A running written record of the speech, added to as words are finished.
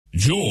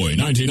Joy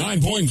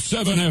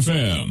 99.7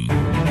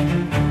 FM.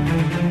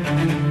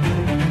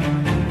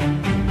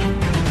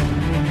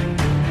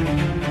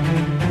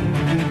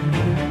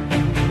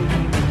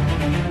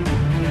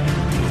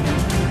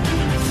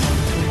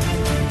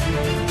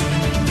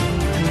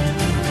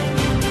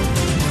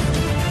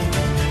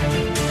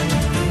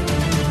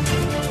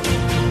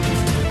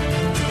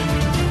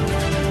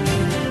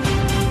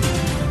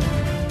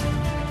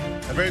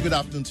 Good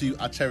afternoon to you,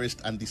 our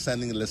cherished and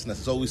discerning listeners.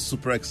 It's always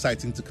super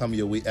exciting to come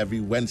your way every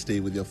Wednesday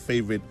with your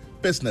favorite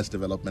business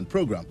development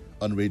program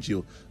on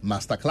radio,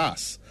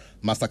 Masterclass.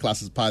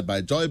 Masterclass is powered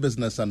by Joy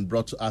Business and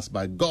brought to us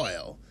by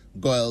Goyle.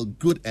 Goyle,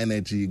 good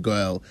energy,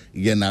 Goyle,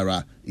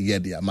 Yenara,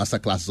 Yedia.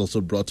 Masterclass is also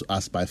brought to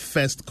us by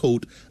First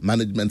Coat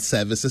Management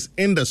Services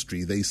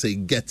Industry. They say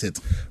get it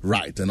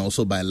right. And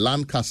also by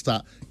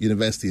Lancaster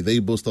University. They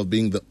boast of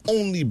being the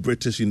only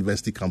British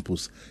university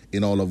campus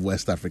in all of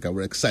West Africa.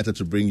 We're excited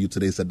to bring you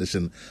today's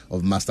edition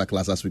of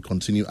Masterclass as we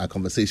continue our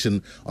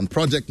conversation on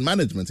project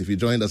management. If you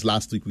joined us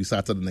last week, we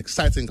started an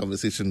exciting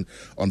conversation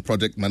on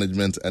project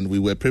management, and we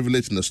were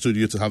privileged in the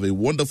studio to have a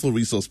wonderful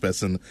resource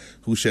person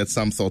who shared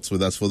some thoughts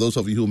with us. For those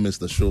of you who missed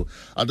the show,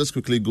 I'll just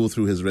quickly go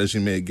through his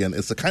resume again.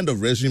 It's the kind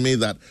of resume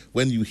that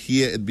when you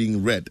hear it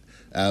being read,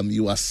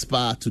 you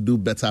aspire to do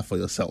better for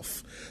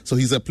yourself. So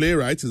he's a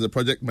playwright, he's a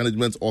project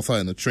management author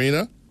and a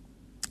trainer.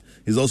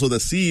 He's also the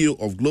CEO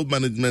of Globe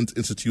Management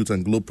Institute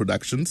and Globe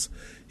Productions.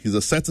 He's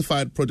a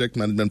certified project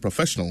management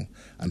professional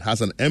and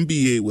has an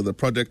MBA with the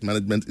Project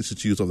Management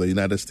Institute of the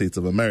United States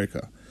of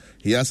America.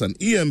 He has an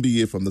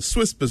EMBA from the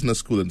Swiss Business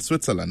School in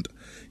Switzerland.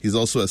 He's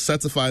also a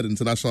certified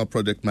international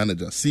project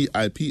manager,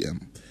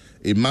 CIPM,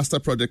 a master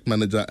project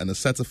manager, and a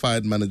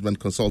certified management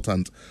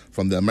consultant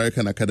from the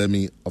American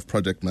Academy of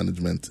Project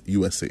Management,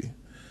 USA.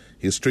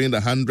 He's trained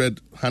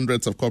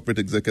hundreds of corporate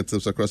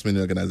executives across many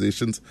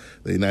organizations,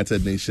 the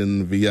United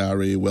Nations,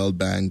 VRA, World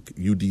Bank,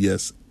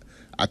 UDS,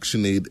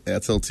 ActionAid,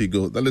 Airtel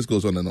Tigo, the list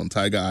goes on and on,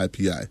 Tiger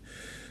IPI.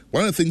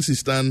 One of the things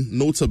he's done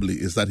notably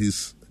is that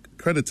he's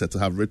credited to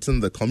have written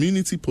the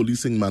Community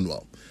Policing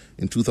Manual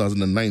in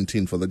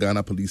 2019 for the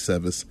Ghana Police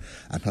Service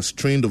and has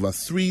trained over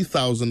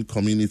 3,000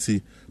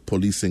 community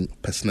policing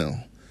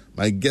personnel.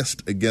 My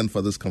guest again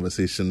for this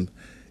conversation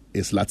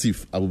is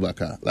Lateef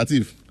Abubakar.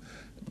 Lateef,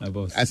 my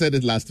boss. I said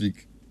it last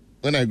week.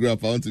 When I grow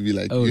up, I want to be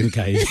like you.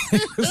 Okay.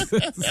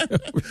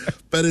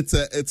 But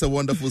it's a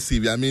wonderful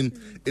CV. I mean,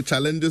 it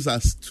challenges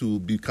us to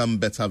become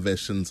better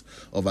versions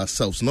of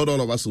ourselves. Not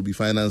all of us will be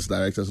finance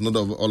directors. Not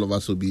all of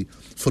us will be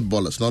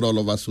footballers. Not all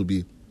of us will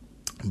be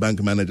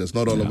bank managers.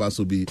 Not all of us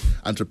will be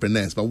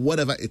entrepreneurs. But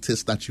whatever it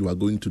is that you are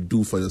going to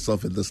do for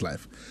yourself in this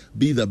life,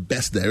 be the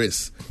best there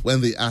is.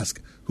 When they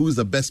ask, who is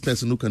the best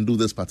person who can do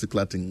this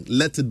particular thing,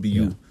 let it be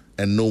you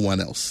and no one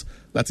else.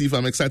 Lateef,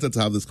 I'm excited to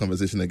have this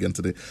conversation again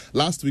today.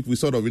 Last week, we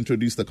sort of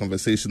introduced the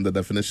conversation, the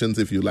definitions,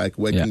 if you like,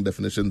 working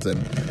definitions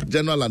and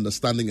general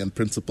understanding and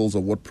principles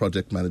of what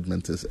project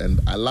management is.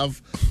 And I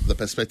love the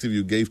perspective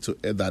you gave to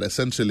it, that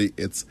essentially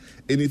it's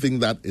anything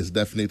that is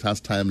definite, has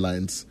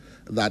timelines,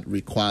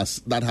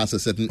 that has a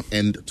certain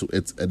end to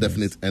it, a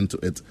definite end to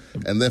it.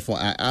 And therefore,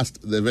 I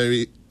asked the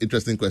very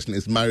interesting question,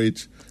 is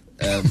marriage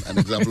an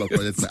example of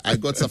project?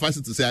 Suffice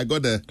it to say, I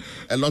got a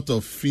lot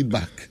of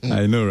feedback.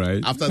 I know,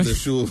 right? After the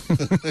show.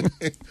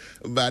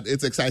 But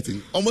it's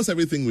exciting. Almost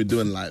everything we do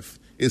in life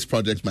is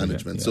project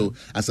management. So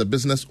as a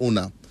business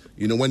owner,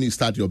 you know, when you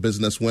start your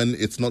business, when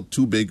it's not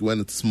too big, when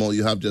it's small,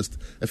 you have just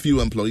a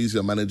few employees,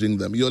 you're managing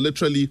them. You're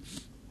literally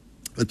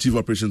the chief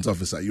operations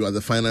officer, you are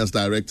the finance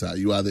director,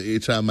 you are the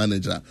HR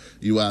manager,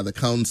 you are the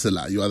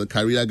counselor, you are the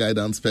career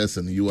guidance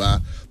person, you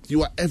are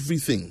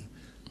everything.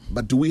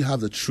 But do we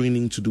have the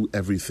training to do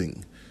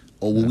everything?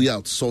 Or will we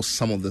outsource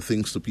some of the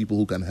things to people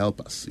who can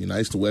help us? You know, I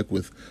used to work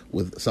with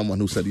someone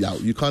who said,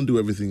 you can't do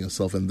everything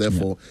yourself, and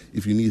therefore,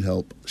 if you need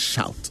help,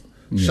 shout.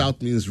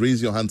 Shout means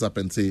raise your hands up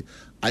and say,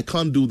 I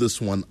can't do this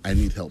one, I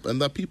need help.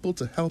 And there are people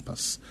to help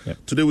us.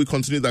 Today we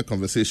continue that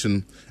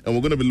conversation, and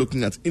we're going to be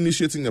looking at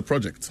initiating a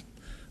project.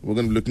 We're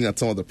going to be looking at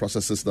some of the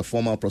processes, the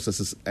formal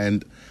processes,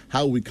 and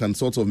how we can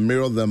sort of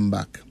mirror them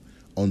back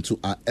onto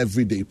our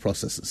everyday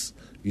processes.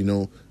 You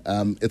know,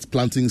 it's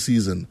planting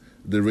season.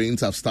 The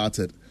rains have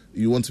started.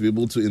 You want to be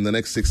able to, in the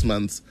next 6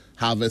 months,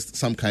 harvest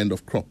some kind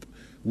of crop.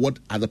 What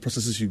are the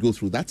processes you go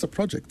through? That's a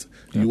project.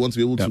 You want to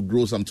be able to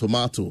grow some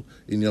tomato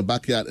in your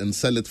backyard and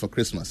sell it for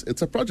Christmas.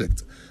 It's a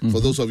project. For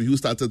those of you who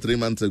started 3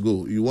 months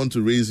ago, you want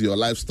to raise your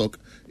livestock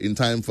in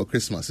time for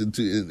Christmas, in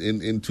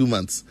 2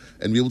 months,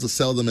 and be able to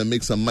sell them and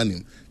make some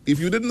money. If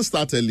you didn't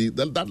start early,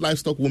 that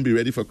livestock won't be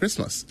ready for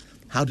Christmas.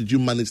 How did you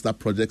manage that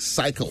project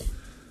cycle?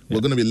 We're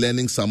going to be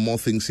learning some more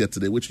things here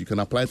today, which you can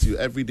apply to your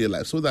everyday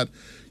life so that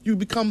you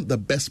become the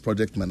best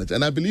project manager.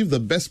 And I believe the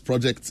best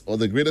project, or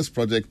the greatest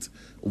project,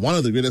 one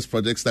of the greatest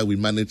projects that we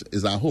manage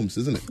is our homes,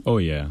 isn't it? Oh,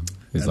 yeah.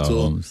 It's our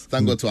homes.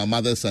 Thank God to our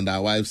mothers and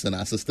our wives and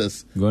our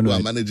sisters who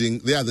are managing.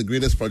 They are the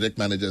greatest project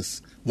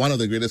managers, one of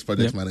the greatest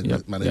project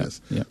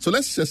managers. So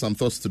let's share some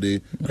thoughts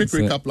today. Quick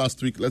recap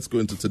last week. Let's go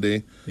into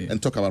today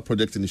and talk about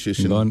project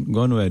initiation.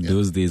 Gone were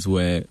those days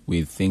where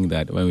we think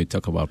that when we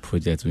talk about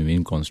projects, we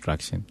mean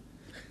construction.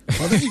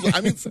 Well, there you go.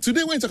 I mean,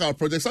 today when you talk about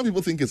projects, some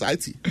people think it's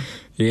IT.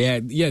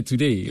 Yeah.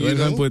 Today,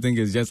 some people think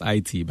it's just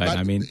IT, but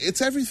I mean,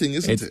 it's everything,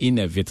 isn't it? It's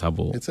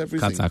inevitable. It's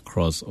everything. Cuts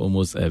across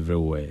almost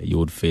everywhere. You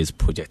would face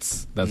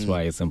projects. That's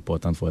why it's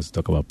important for us to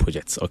talk about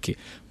projects. Okay,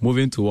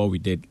 moving to what we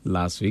did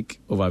last week.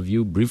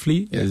 Overview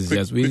briefly.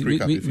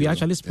 We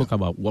actually spoke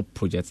about what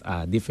projects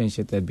are,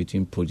 differentiated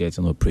between projects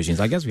and operations.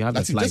 I guess we have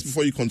the slides. Just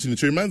before you continue,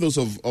 to remind those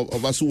of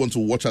us who want to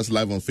watch us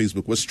live on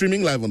Facebook, we're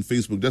streaming live on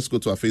Facebook. Just go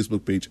to our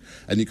Facebook page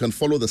and you can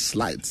follow the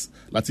slides.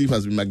 Latif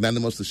has been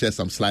magnanimous to share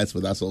some slides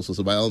with us also.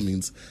 So by all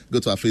means, go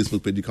to our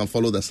Facebook page. You can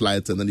follow the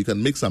slides and then you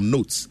can make some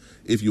notes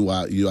if you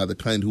are the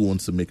kind who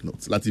wants to make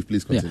notes. Latif,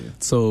 please continue. Yeah.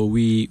 So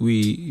we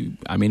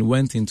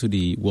went into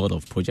the world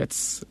of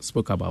projects,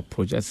 spoke about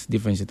projects,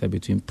 differentiated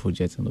between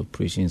projects and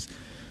operations.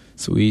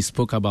 So we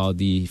spoke about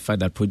the fact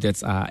that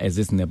projects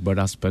exist in a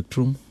broader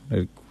spectrum.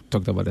 We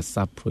talked about the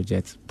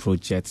sub-projects,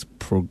 projects,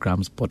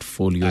 programs,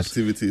 portfolios.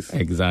 Activities.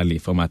 Exactly,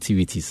 from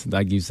activities.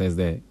 That gives us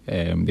the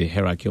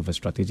hierarchy of a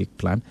strategic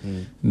plan.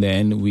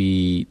 Then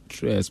we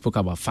spoke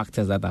about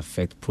factors that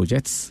affect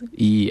projects,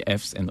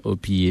 EEFs and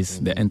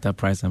OPAs, the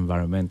enterprise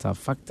environmental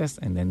factors,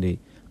 and then the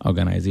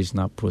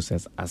organizational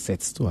process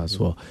assets too as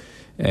well.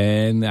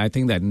 And I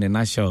think that in a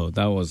nutshell,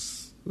 that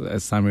was a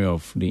summary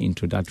of the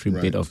introductory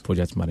bit of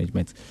project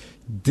management.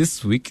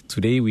 This week,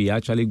 today, we are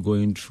actually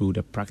going through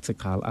the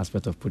practical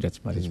aspect of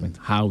project management,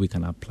 how we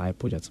can apply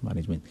project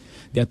management.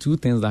 There are two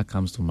things that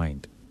comes to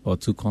mind, or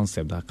two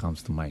concepts that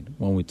comes to mind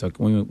when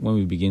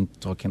we begin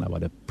talking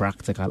about the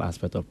practical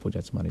aspect of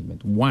project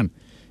management. One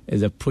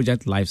is the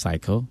project life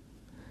cycle,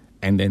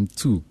 and then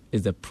two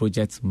is the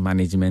project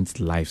management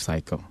life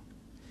cycle.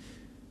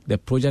 The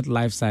project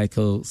life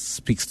cycle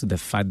speaks to the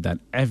fact that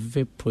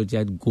every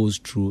project goes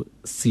through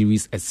a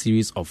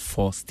series of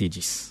 4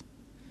 stages.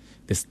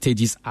 The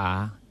stages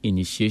are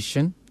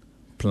initiation,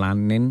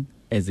 planning,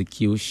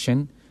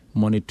 execution,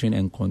 monitoring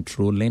and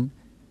controlling.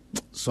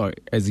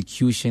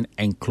 Execution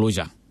and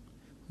closure.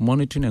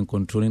 Monitoring and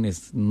controlling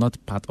is not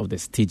part of the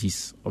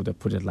stages of the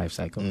project life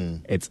cycle.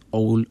 It's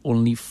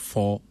only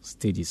 4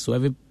 stages. So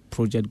every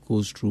project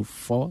goes through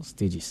 4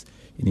 stages: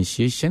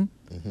 initiation,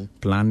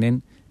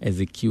 planning,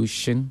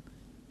 execution,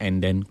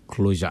 and then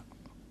closure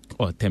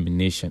or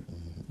termination.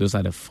 Those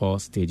are the 4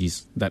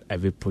 stages that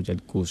every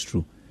project goes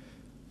through.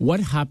 What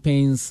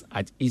happens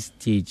at each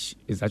stage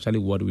is actually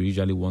what we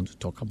usually want to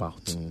talk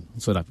about,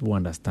 so that people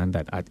understand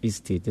that at each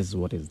stage this is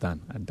what is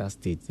done, at that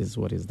stage this is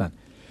what is done.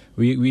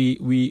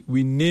 We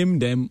name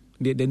them.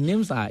 The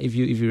names are, if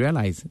you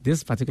realize,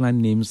 these particular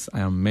names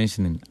I am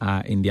mentioning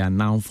are in their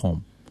noun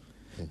form.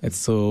 And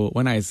so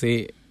when I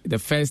say the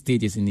first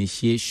stage is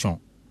initiation,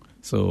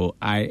 so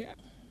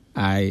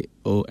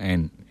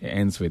ION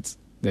ends with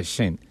the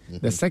shin.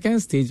 The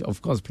second stage,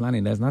 of course,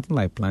 planning. There's nothing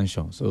like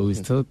plantion, so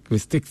we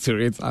stick to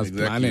it as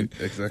planning.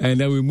 And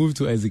then we move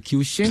to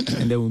execution,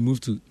 and then we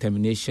move to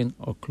termination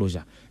or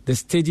closure. The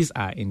stages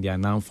are in their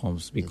noun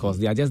forms because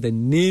they are just the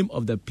name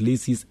of the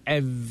places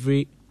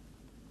every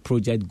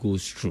project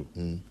goes through.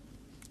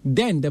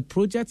 Then the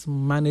project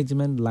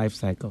management life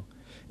cycle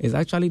is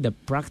actually the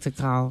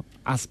practical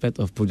aspect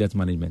of project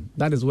management.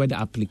 That is where the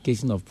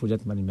application of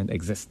project management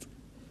exists.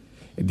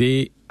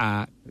 They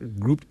are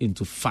grouped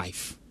into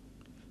 5.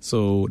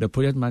 So the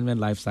project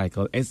management life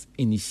cycle is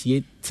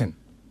initiating,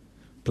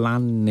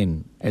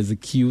 planning,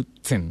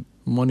 executing,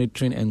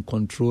 monitoring and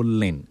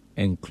controlling,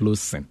 and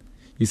closing.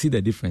 You see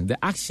the difference. The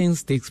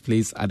actions takes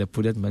place at the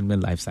project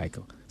management life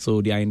cycle.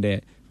 So they are in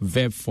the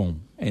verb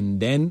form. And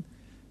then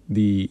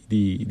the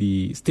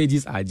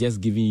stages are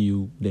just giving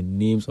you the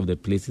names of the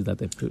places that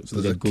the project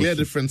So there's a clear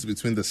difference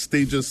between the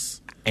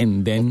stages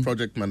and then of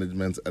project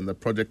management and the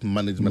project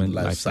management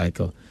life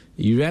cycle.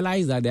 You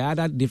realize that the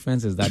other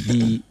difference is that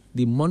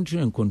the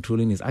monitoring and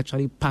controlling is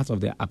actually part of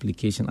the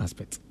application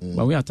aspect.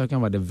 When we are talking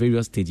about the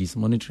various stages,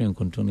 monitoring and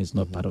controlling is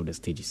not part of the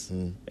stages.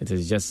 It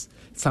is just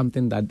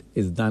something that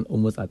is done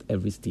almost at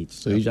every stage.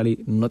 So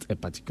usually not a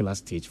particular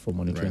stage for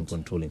monitoring and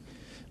controlling.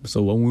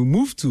 So when we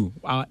move to,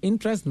 our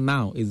interest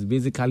now is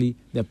basically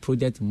the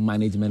project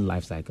management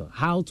life cycle,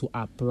 how to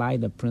apply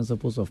the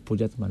principles of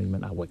project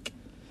management at work.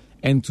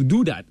 And to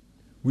do that,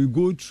 we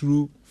go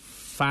through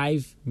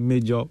 5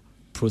 major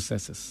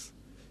processes.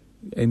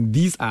 And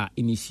these are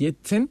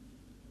initiating,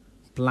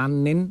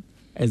 planning,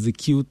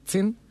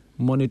 executing,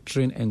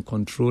 monitoring and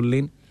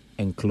controlling,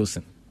 and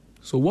closing.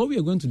 So what we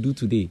are going to do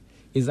today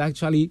is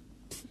actually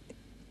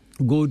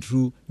go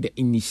through the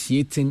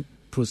initiating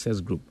process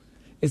group.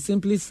 It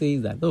simply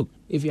says that, look,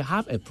 if you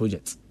have a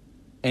project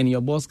and your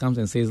boss comes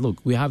and says, look,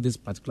 we have this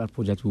particular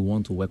project we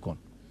want to work on.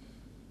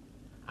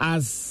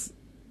 As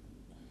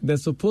the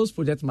supposed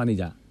project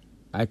manager,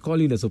 I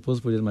call you the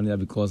supposed project manager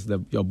because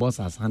your boss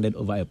has handed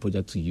over a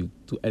project to you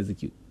to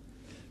execute.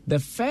 The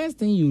first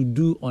thing you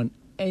do on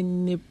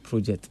any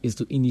project is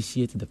to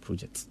initiate the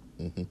project.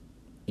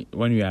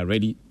 When you are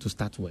ready to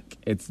start work,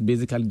 it's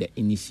basically the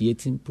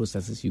initiating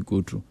processes you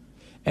go through.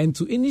 And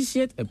to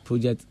initiate a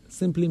project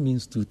simply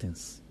means 2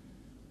 things.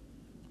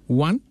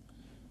 1,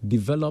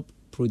 develop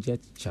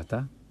project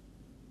charter,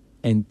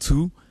 and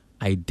 2,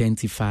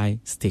 identify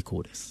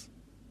stakeholders.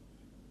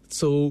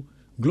 So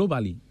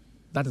globally,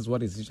 that is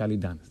what is usually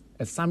done.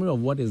 A summary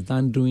of what is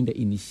done during the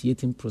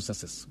initiating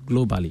processes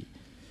globally.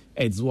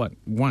 It's what?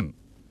 1,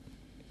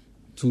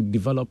 to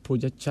develop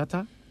project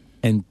charter,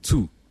 and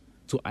 2,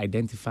 to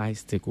identify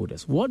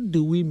stakeholders. What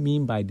do we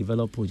mean by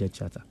develop project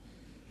charter?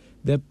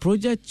 The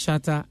project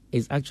charter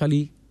is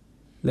actually,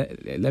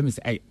 let me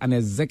say, an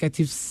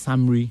executive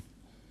summary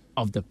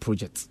of the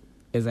project.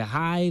 It's a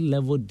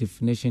high-level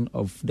definition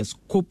of the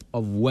scope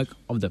of work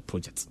of the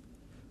project.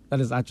 That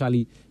is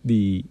actually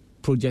the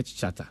project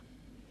charter.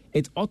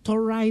 It's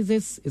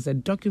a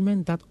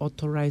document that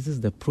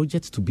authorizes the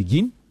project to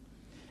begin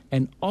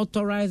and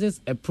authorizes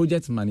a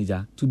project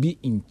manager to be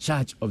in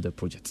charge of the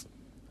project.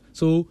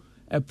 So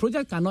a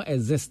project cannot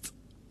exist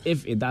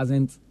if it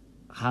doesn't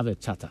have a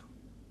charter.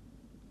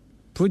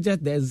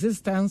 The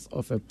existence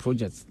of a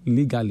project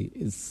legally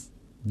is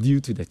due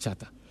to the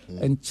charter.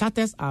 And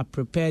charters are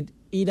prepared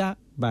either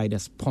by the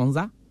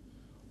sponsor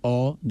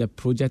or the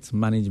project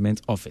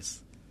management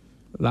office.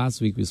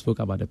 Last week we spoke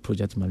about the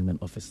project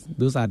management office.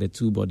 Those are the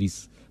two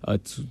bodies,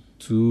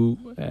 two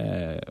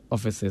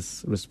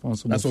offices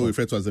responsible. That's what we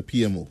refer to as the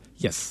PMO.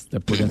 Yes, the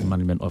project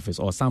management office,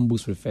 or some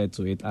books refer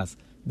to it as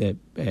the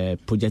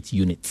project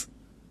unit,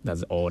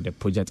 or the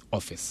project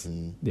office,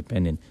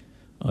 depending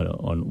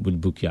on which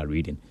book you are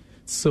reading.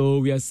 So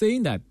we are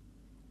saying that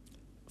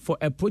for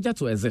a project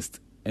to exist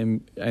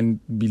and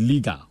be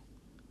legal,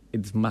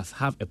 it must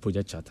have a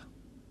project charter.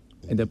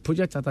 And the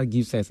project charter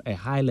gives us a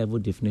high-level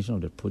definition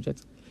of the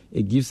project.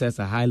 It gives us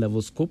a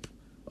high-level scope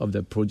of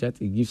the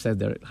project. It gives us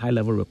the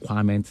high-level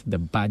requirements, the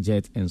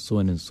budget, and so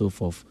on and so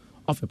forth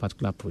of a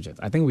particular project.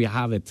 I think we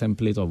have a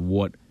template of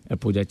what a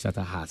project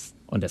charter has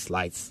on the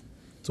slides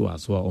too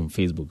as well on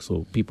Facebook,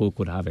 so people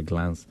could have a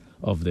glance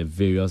of the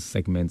various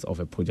segments of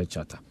a project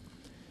charter.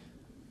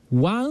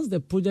 Once the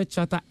project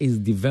charter is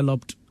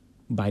developed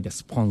by the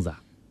sponsor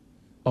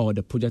or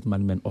the project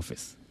management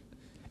office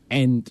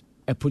and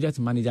a project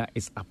manager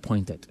is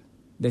appointed,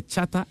 the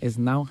charter is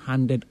now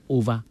handed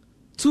over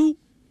to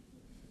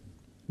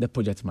the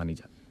project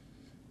manager.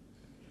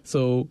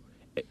 So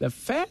the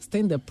first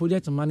thing the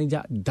project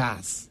manager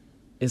does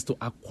is to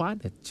acquire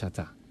the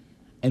charter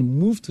and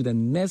move to the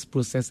next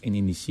process in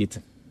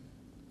initiating,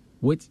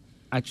 which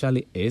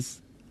actually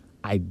is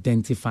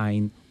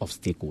identifying of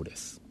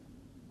stakeholders.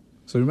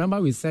 So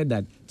remember we said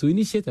that to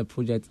initiate a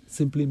project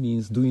simply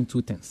means doing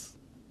two things.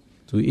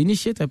 To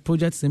initiate a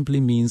project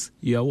simply means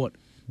you are what?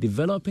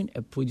 Developing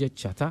a project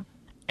charter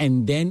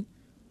and then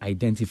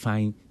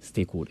identifying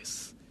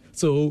stakeholders.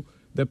 So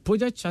the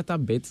project charter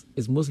bit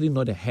is mostly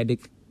not a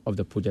headache of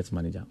the project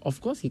manager.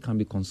 Of course, he can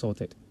be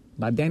consulted,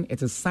 but then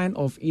it is signed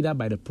off either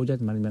by the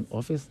project management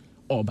office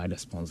or by the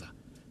sponsor.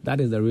 That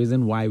is the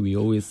reason why we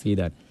always say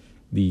that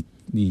the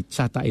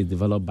charter is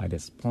developed by the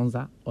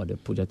sponsor or the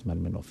project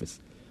management office.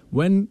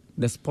 When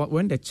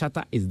the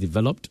charter is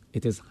developed,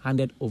 it is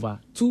handed over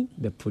to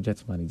the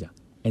project manager,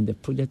 and the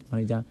project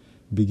manager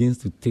begins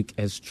to take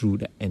us through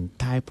the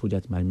entire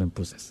project management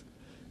process.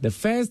 The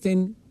first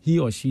thing he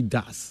or she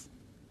does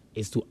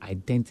is to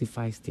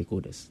identify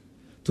stakeholders,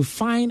 to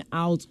find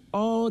out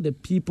all the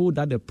people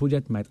that the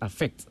project might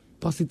affect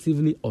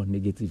positively or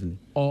negatively,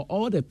 or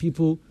all the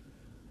people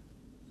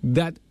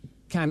that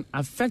can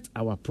affect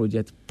our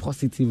project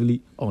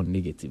positively or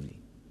negatively.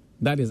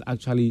 That is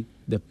actually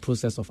the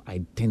process of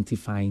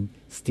identifying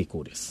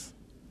stakeholders.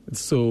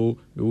 So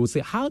we will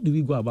say, how do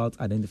we go about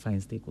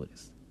identifying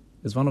stakeholders?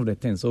 It's one of the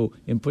things. So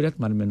in project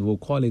management, we'll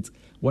call it,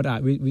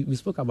 we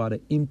spoke about the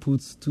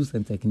inputs, tools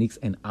and techniques,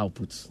 and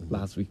outputs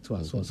last week too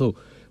as well. So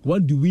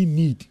what do we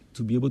need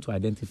to be able to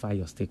identify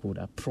your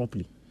stakeholder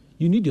properly?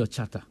 You need your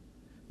charter,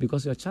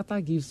 because your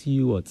charter gives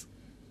you what?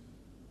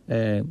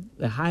 A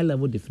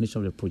high-level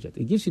definition of the project.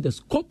 It gives you the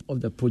scope of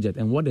the project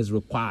and what is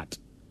required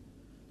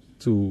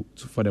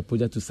for the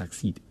project to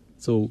succeed.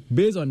 So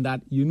based on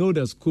that, you know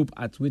the scope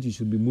at which you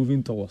should be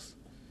moving towards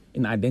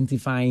in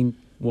identifying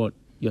what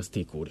your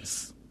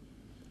stakeholders.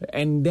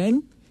 And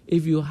then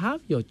if you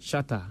have your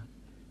charter,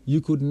 you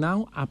could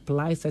now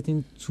apply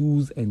certain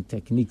tools and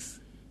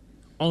techniques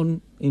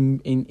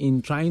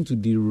in trying to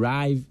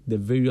derive the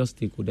various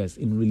stakeholders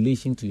in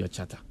relation to your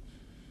charter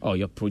or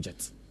your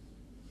project.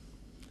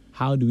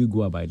 How do we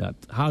go about that?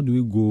 How do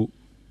we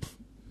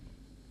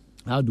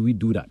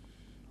do that?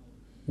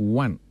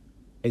 One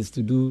is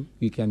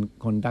we can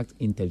conduct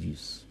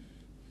interviews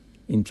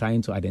in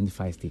trying to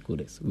identify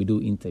stakeholders. We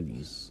do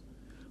interviews.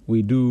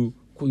 We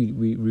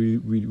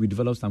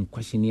develop some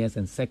questionnaires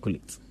and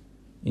circulates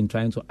in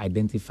trying to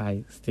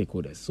identify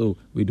stakeholders. So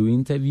we do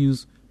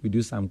interviews, we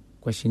do some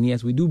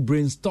questionnaires, we do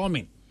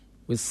brainstorming.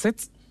 We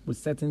sit with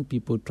certain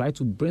people, try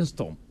to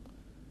brainstorm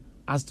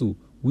as to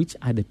which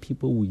are the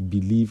people we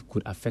believe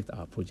could affect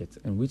our project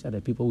and which are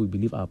the people we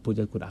believe our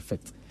project could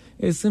affect.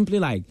 It's simply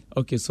like,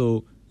 okay,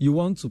 so you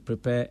want to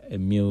prepare a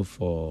meal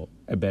for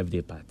a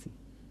birthday party,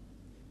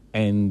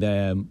 and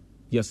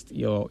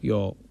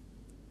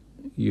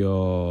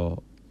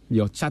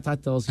your charter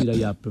tells you that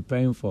you are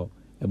preparing for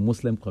a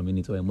Muslim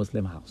community or a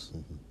Muslim house.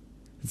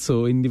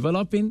 So in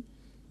developing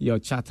your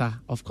charter,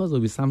 of course, there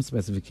will be some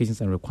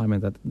specifications and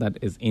requirements that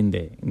is in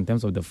there in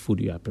terms of the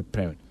food you are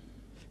preparing.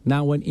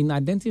 Now, when in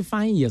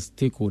identifying your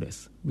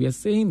stakeholders, we are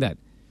saying that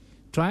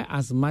try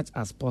as much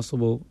as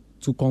possible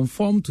to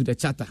conform to the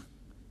charter,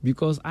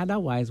 because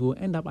otherwise we'll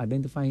end up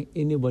identifying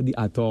anybody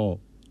at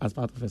all as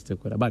part of a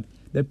stakeholder. But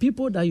the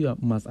people that you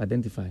must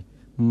identify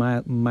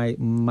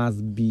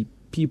must be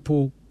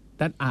people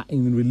that are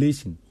in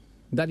relation,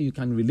 that you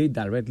can relate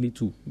directly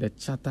to the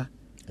charter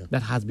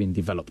that has been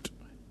developed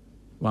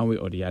one way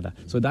or the other.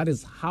 So that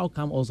is how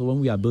come also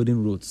when we are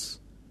building roads,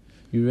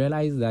 you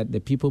realize that the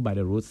people by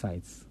the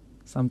roadsides,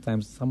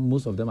 sometimes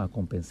most of them are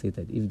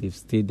compensated if they've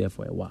stayed there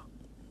for a while.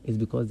 It's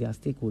because they are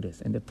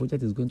stakeholders and the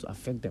project is going to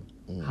affect them.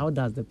 How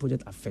does the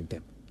project affect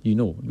them?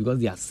 Because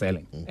they are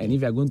selling. And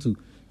if you are going to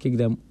kick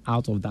them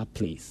out of that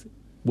place,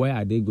 where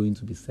are they going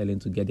to be selling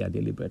to get their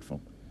daily bread from?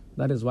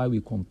 That is why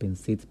we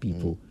compensate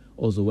people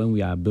also when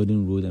we are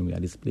building roads and we are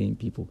displaying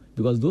people,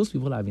 because those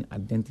people have been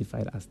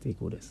identified as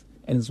stakeholders.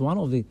 And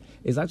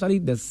it's actually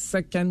the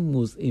second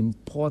most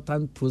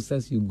important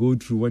process you go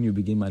through when you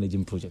begin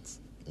managing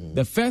projects.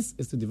 The first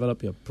is to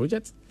develop your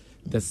project.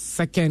 The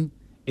second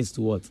is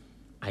to what?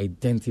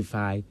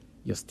 Identify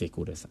your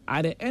stakeholders.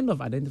 At the end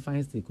of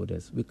identifying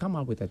stakeholders, we come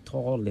up with a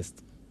tall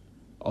list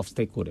of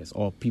stakeholders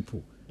or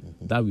people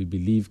that we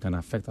believe can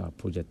affect our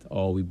project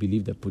or we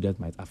believe the project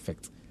might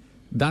affect.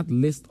 That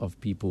list of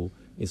people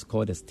is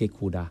called a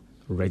stakeholder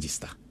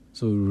register.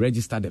 So we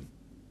register them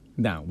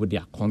down with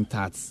their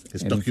contacts.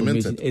 It's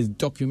documented. It's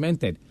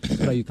documented so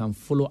that you can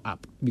follow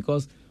up,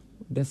 because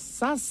the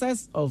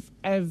success of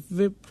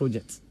every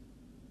project,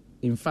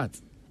 in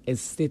fact, is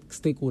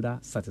stakeholder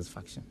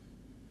satisfaction.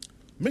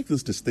 Make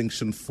this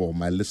distinction for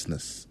my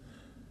listeners.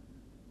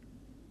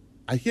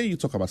 I hear you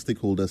talk about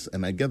stakeholders,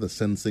 and I get the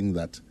sensing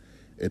that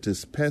it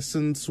is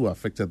persons who are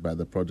affected by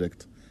the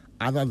project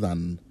other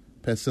than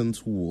persons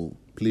who will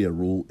play a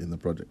role in the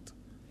project.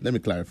 Let me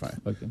clarify.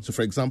 Okay. So,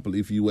 for example,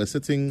 if you were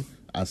sitting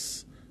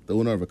as the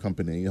owner of a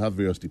company and you have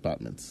various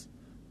departments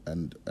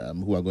and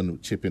who are going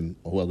to chip in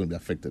or who are going to be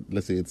affected,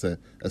 let's say it's a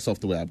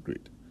software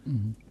upgrade.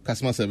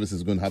 Customer service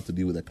is going to have to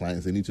deal with the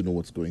clients. They need to know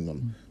what's going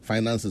on.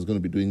 Finance is going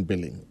to be doing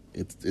billing.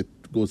 It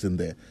goes in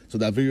there. So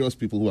there are various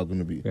people who are going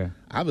to be. Yeah.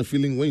 I have a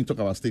feeling when you talk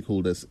about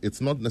stakeholders,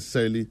 it's not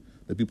necessarily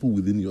the people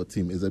within your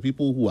team. It's the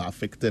people who are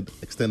affected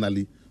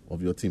externally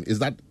of your team. Is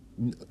that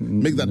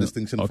make that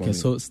distinction for me? Okay,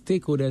 so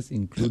stakeholders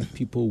include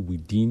people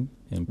within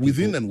and people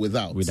within and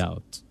without.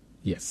 Without,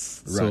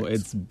 yes. Right. So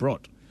it's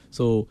broad.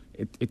 So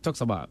it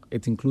talks about,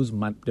 it includes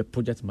the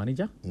project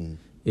manager,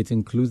 it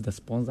includes the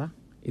sponsor,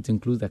 it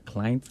includes the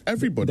client,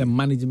 everybody, the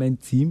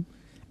management team,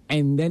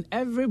 and then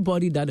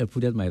everybody that the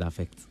project might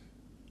affect.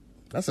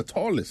 That's a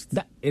tall list.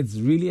 It's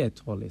really a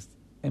tall list.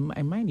 And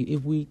mind you,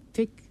 if we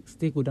take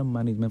stakeholder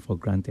management for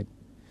granted,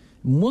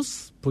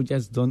 most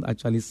projects don't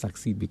actually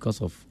succeed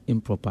because of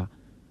improper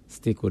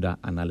stakeholder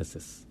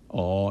analysis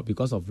or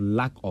because of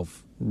lack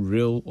of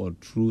real or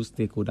true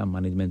stakeholder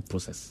management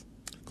process.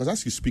 Because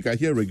as you speak, I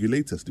hear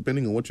regulators,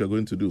 depending on what you're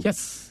going to do.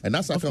 Yes. And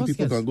that's how come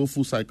people can go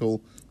full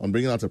cycle on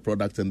bringing out a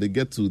product and they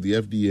get to the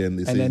FDA and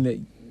they say... And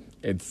then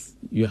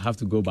you have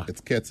to go back.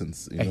 It's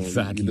curtains.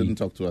 Exactly. You didn't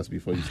talk to us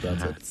before you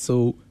started.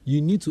 So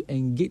you need to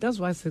engage. That's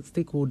why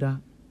stakeholder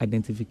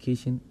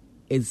identification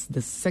is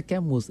the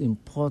second most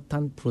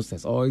important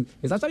process, or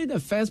it's actually the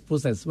first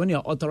process when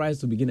you're authorized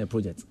to begin a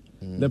project.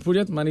 The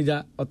project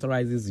manager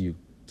authorizes you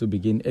to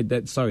begin,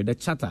 the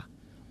charter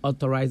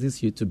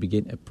authorizes you to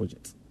begin a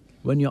project.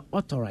 When you're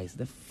authorized,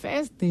 the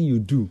first thing you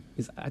do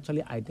is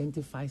actually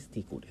identify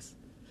stakeholders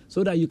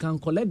so that you can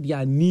collect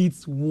their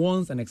needs,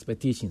 wants, and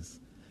expectations.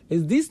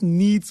 It's these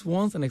needs,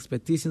 wants, and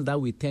expectations that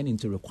we turn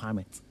into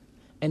requirements.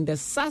 And the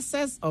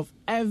success of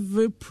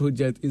every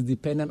project is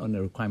dependent on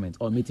the requirements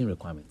or meeting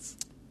requirements.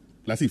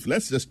 Latif,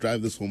 let's just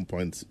drive this home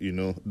point,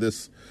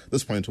 this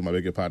point home, I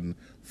beg your pardon,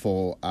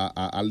 for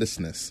our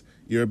listeners.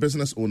 You're a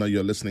business owner,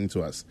 you're listening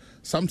to us.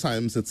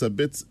 Sometimes it's a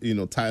bit,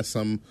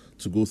 tiresome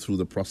to go through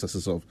the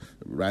processes of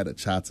write a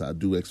charter,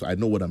 do X. I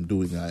know what I'm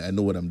doing, I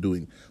know what I'm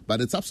doing.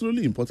 But it's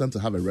absolutely important to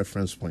have a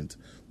reference point.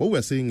 What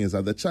we're saying is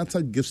that the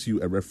charter gives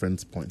you a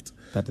reference point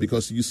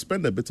because you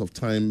spend a bit of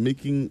time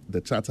making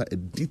the charter a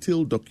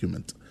detailed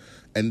document.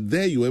 And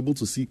there you're able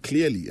to see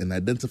clearly and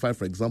identify,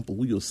 for example,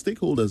 who your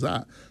stakeholders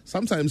are.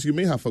 Sometimes you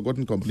may have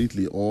forgotten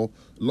completely or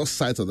lost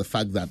sight of the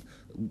fact that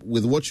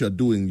with what you're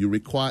doing, you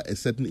require a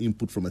certain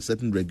input from a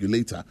certain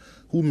regulator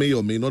who may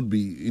or may not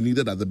be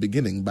needed at the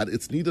beginning, but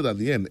it's needed at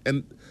the end.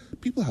 And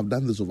people have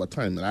done this over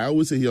time. And I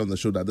always say here on the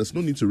show that there's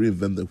no need to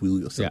reinvent the wheel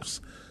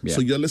yourselves. Yeah.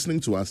 So you're listening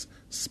to us,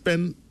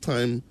 spend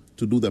time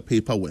to do the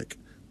paperwork,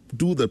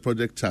 do the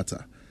project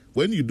charter.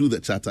 When you do the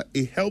charter,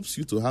 it helps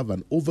you to have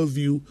an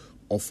overview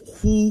of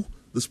who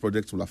this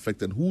project will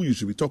affect and who you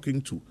should be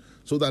talking to,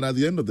 so that at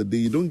the end of the day,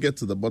 you don't get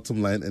to the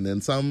bottom line and then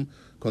some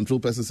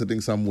control person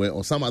sitting somewhere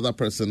or some other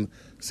person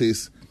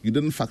says, you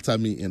didn't factor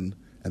me in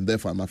and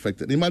therefore I'm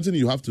affected. Imagine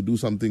you have to do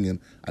something and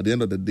at the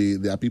end of the day,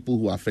 there are people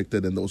who are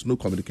affected and there was no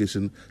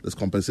communication, there's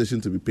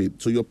compensation to be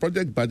paid. So your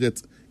project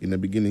budget in the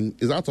beginning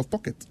is out of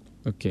pocket.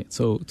 Okay,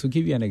 so to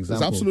give you an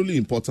example, it's absolutely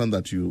important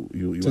that you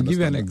to give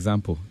you an that.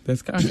 example,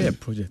 there's currently a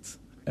project,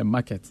 a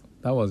market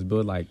that was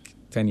built like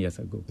 10 years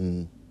ago.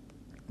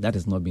 That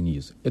is not being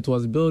used. It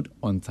was built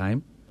on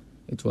time.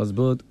 It was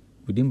built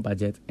within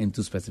budget and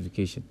to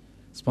specification,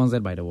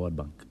 sponsored by the World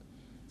Bank.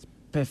 It's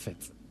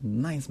perfect,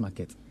 nice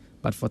market.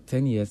 But for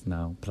 10 years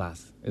now,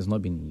 plus, it's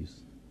not being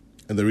used.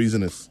 And the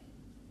reason is?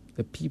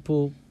 The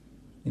people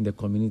in the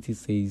community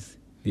says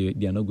they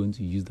are not going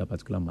to use that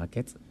particular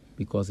market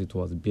because it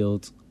was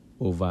built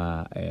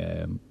over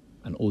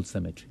an old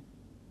cemetery.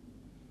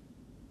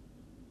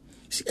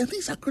 See, and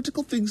these are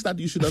critical things that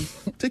you should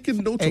have taken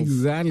note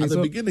Exactly. of at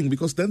the beginning,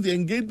 because then the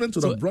engagement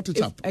would have brought it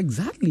up.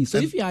 Exactly. So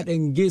if you had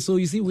engaged, so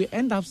you see, we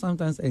end up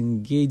sometimes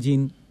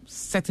engaging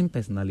certain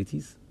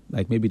personalities,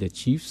 like maybe the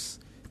chiefs,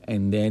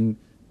 and then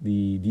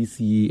the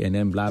DC, and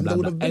then blah, blah,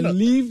 blah, and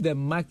leave the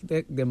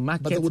market.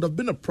 But there would have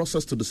been a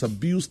process to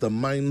disabuse the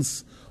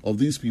minds of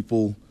these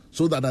people,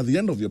 so that at the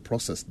end of your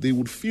process, they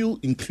would feel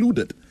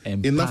included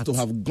enough to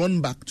have gone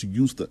back to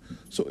use the.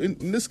 So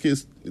in this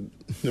case,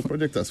 the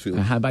project has failed.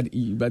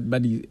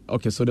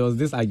 Okay, so there was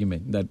this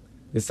argument that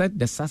they said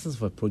the success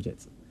of a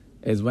project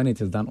is when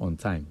it is done on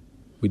time,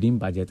 within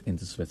budget and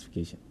to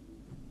specification.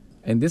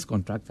 And this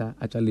contractor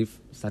actually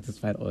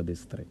satisfied all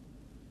these three.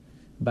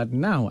 But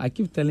now I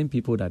keep telling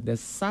people that the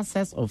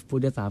success of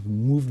projects have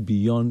moved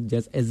beyond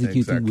just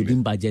executing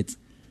within budget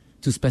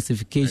to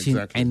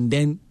specification and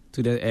then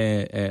to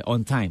the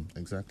on time.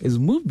 Exactly. It's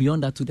moved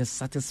beyond that to the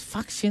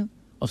satisfaction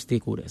of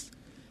stakeholders.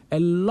 A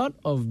lot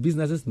of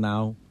businesses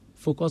now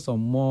focus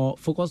more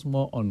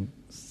on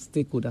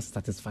stakeholder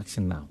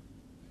satisfaction now,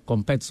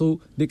 compared,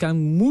 so they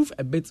can move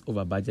a bit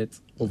over budget,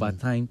 over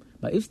time,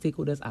 but if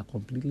stakeholders are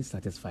completely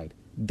satisfied,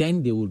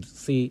 then they would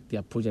say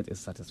their project is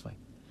satisfied.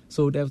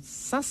 So the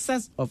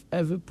success of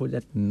every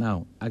project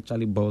now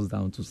actually boils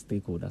down to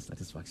stakeholder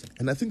satisfaction.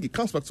 And I think it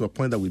comes back to a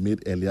point that we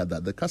made earlier,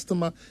 that the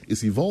customer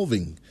is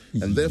evolving.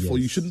 And therefore,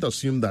 you shouldn't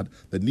assume that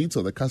the needs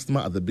of the customer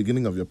at the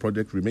beginning of your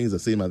project remains the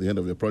same at the end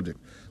of your project.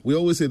 We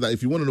always say that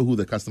if you want to know who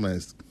the customer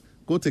is,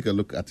 go take a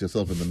look at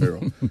yourself in the mirror.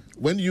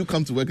 When you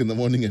come to work in the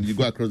morning and you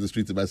go across the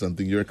street to buy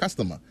something, you're a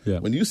customer. Yeah.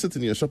 When you sit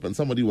in your shop and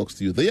somebody walks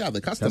to you, they are the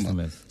customer.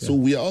 Customers, So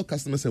we are all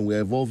customers, and we're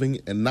evolving,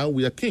 and now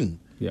we are king.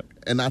 Yep.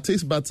 And our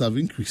taste buds have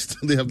increased.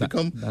 They have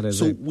become.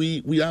 So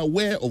we are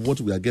aware of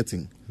what we are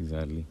getting.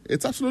 Exactly.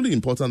 It's absolutely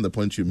important, the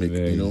point you make.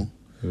 Very, you know,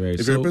 very.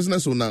 If you're a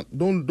business owner,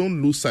 don't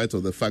lose sight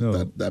of the fact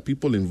that there are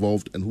people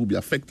involved and who will be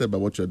affected by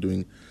what you're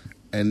doing,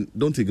 and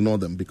don't ignore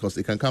them, because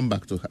it can come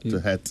back to hurt.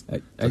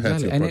 Exactly. Hurt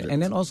your project.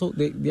 And then also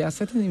there are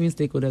certain even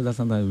stakeholders that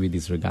sometimes we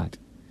disregard.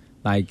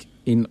 Like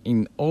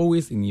in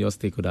always in your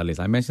stakeholder list,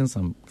 I mentioned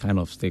some kind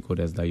of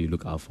stakeholders that you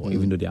look out for,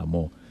 even though there are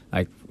more.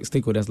 Like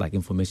stakeholders like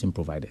information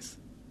providers.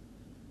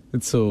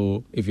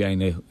 So if you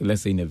are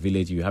let's say in a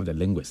village, you have the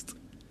linguist.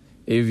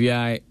 If you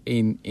are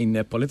in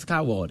a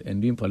political world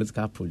and doing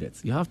political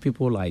projects, you have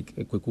people like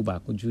Kweku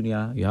Bako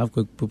Jr., you have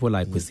people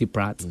like Kwesi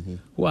Pratt,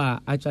 who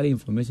are actually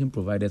information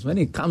providers. When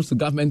it comes to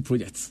government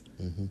projects,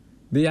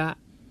 they are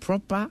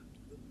proper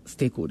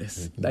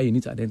stakeholders that you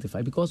need to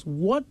identify, because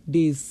what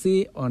they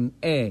say on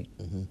air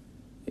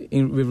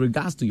with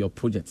regards to your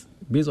project,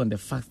 based on the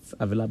facts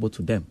available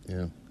to them,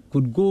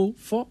 could go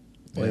for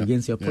or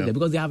against your project,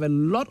 because they have a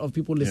lot of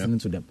people listening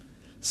to them.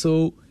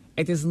 So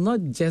it is not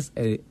just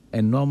a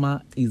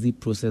normal, easy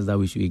process that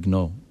we should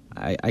ignore.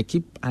 I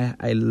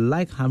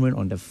like hammering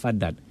on the fact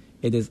that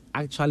it is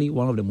actually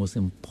one of the most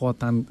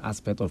important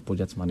aspects of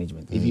project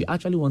management. If you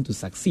actually want to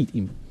succeed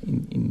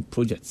in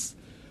projects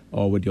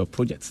or with your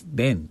projects,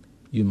 then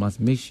you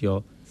must make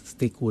sure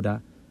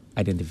stakeholder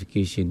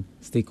identification,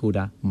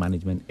 stakeholder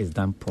management is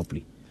done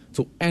properly.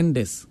 To end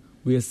this,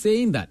 we are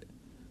saying that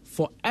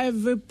for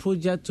every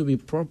project to be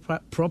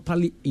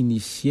properly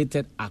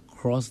initiated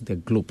across the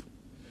globe,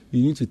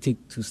 you need to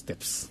take two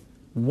steps.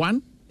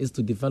 One is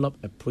to develop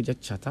a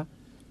project charter,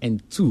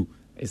 and two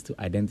is to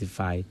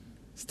identify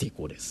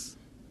stakeholders.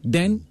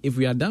 Then, if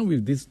we are done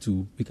with these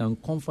two, we can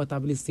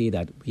comfortably say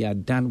that we are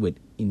done with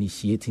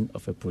initiating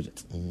of a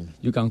project.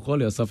 You can call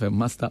yourself a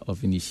master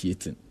of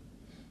initiating.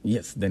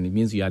 Yes, then it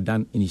means you are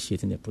done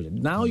initiating a project.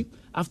 Now,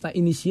 after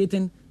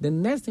initiating, the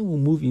next thing we'll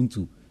move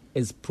into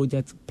is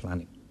project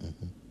planning.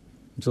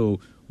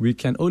 So we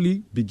can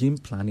only begin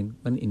planning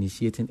when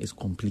initiating is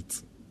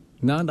complete.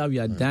 Now that we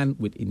are done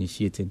with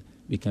initiating,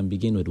 we can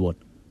begin with what?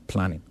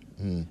 Planning.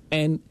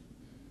 And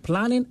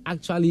planning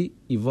actually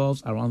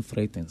evolves around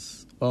three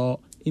things. Or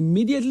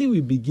immediately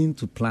we begin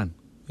to plan,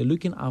 we're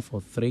looking out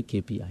for 3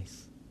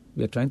 KPIs.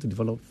 We are trying to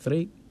develop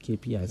 3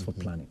 KPIs for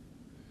planning.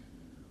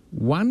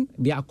 One,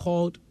 they are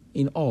called,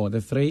 in all,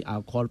 the 3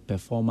 are called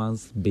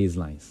performance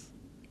baselines.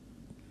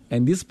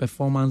 And these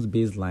performance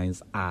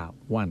baselines are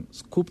 1,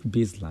 scope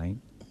baseline,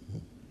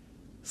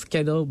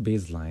 schedule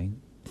baseline,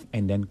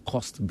 and then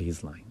cost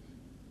baseline.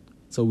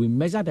 So we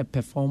measure the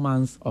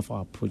performance of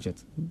our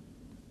project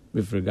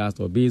with regards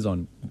to, based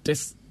on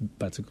this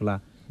particular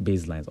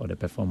baselines or the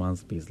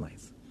performance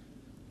baselines.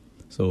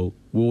 So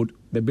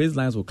the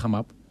baselines will come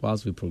up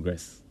whilst we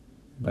progress.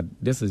 But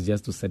this is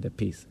just to set the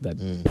pace that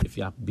if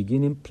you are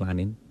beginning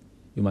planning,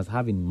 you must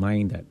have in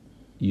mind that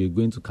you're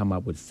going to come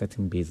up with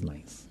certain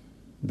baselines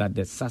that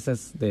the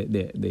success,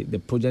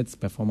 the project's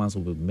performance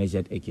will be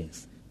measured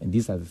against. And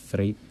these are the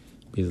 3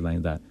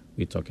 baselines that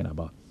we're talking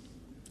about.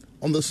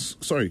 On the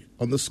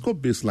scope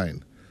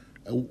baseline,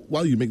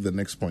 while you make the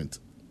next point,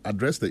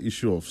 address the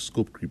issue of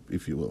scope creep,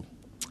 if you will.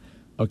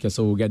 Okay,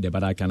 so we'll get there,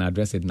 but I can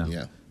address it now.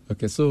 Yeah.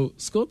 Okay, so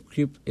scope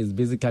creep is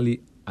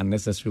basically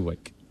unnecessary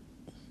work.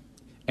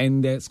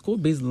 And the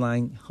scope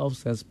baseline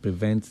helps us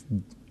prevent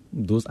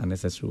those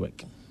unnecessary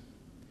work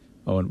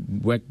or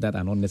work that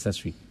are not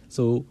necessary.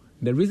 So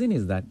the reason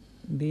is that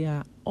there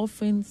are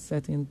often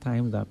certain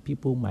times that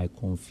people might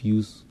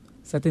confuse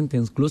certain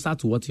things closer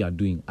to what you are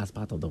doing as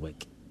part of the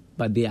work,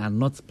 but they are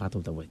not part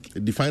of the work. They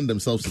define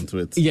themselves into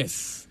it.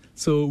 Yes.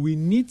 So we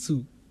need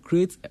to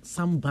create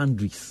some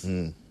boundaries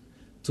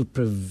to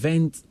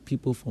prevent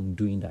people from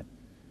doing that.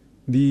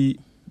 The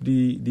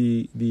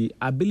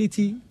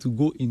ability to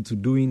go into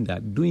doing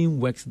that, doing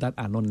works that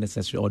are not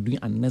necessary or doing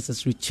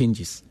unnecessary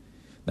changes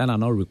that are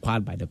not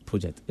required by the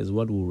project is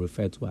what we'll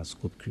refer to as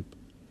scope creep.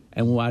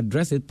 And we'll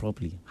address it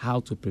properly, how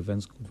to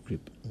prevent scope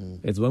creep.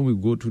 It's when we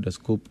go through the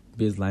scope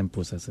baseline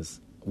processes,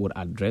 we'll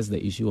address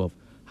the issue of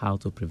how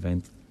to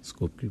prevent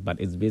scope creep.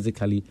 But it's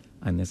basically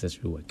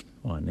unnecessary work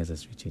or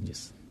unnecessary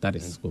changes. That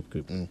is scope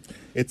creep.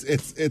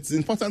 It's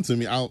important to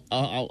me.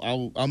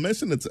 I'll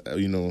mention it,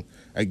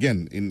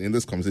 again in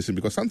this conversation,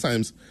 because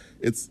sometimes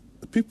it's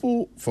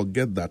people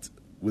forget that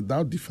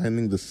without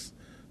defining this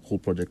whole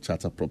project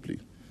charter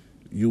properly,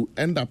 you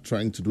end up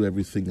trying to do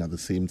everything at the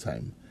same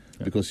time.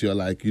 Because you're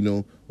like,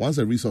 once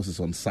a resource is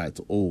on site,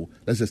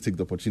 let's just take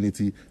the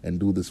opportunity and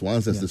do this.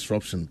 Once there's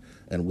disruption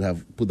and we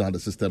have put down the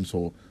systems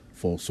for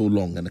so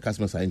long and the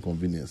customers are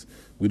inconvenienced,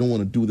 we don't want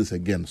to do this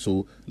again.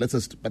 So but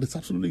it's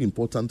absolutely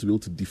important to be able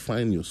to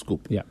define your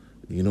scope. Yeah.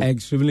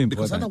 Extremely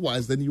important. Because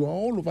otherwise, then you are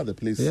all over the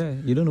place. Yeah,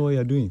 you don't know what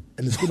you're doing.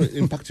 And it's going to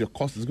impact your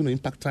cost. It's going to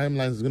impact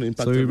timelines. It's going to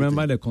impact So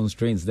remember everything. the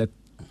constraints, the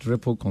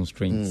triple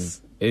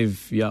constraints.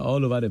 If you are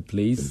all over the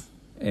place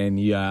and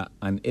you are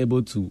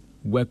unable to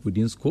work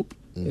within scope,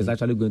 it's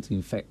actually going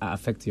to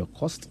affect your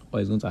cost or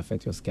it's going to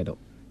affect your schedule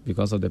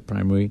because of the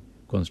primary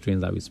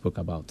constraints that we spoke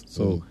about.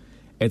 So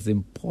it's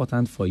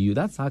important for you.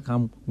 That's how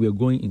come we're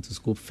going into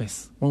scope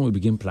first when we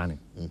begin planning.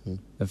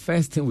 The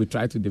first thing we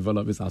try to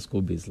develop is our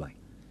scope baseline.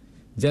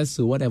 Just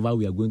so whatever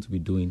we are going to be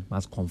doing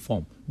must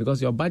conform,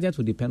 because your budget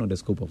will depend on the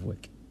scope of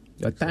work.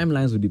 Your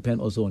timelines will depend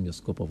also on your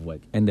scope of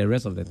work. And the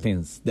rest of the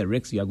things, the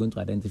risks you are going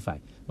to identify,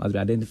 must be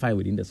identified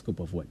within the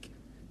scope of work.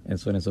 And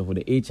so on and so forth.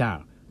 The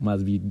HR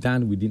must be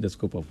done within the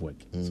scope of work.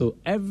 So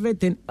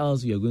everything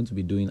else you are going to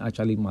be doing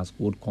actually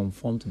would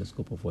conform to the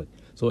scope of work.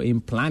 So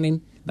in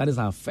planning, that is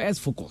our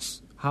first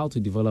focus, how to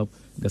develop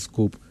the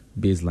scope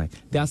baseline.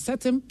 There are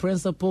certain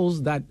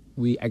principles that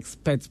we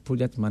expect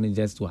project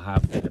managers to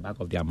have at the back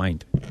of their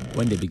mind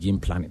when they begin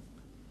planning,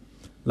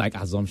 like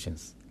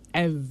assumptions.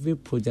 Every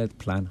project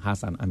plan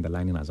has an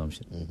underlying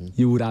assumption.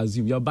 You would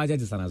assume your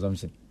budget is an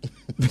assumption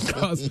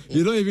because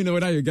you don't even know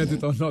whether you get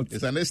it or not.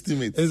 It's an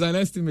estimate. It's an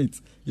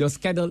estimate. Your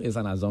schedule is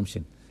an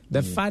assumption.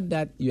 The fact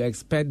that you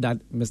expect that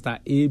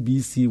Mr.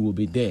 ABC will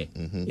be there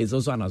is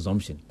also an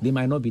assumption. They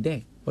might not be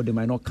there, or they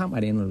might not come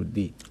at the end of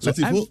the day. So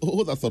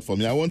hold that thought for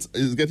me.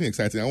 It's getting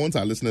exciting. I want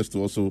our listeners to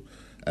also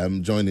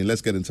join in.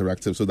 Let's get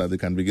interactive so that they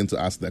can begin to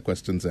ask their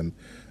questions and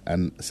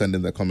send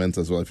in their comments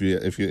as well. If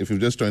you've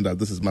just joined us,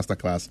 this is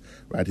Masterclass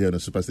right here on the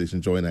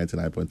Superstation Joy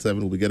 99.7.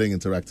 We'll be getting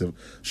interactive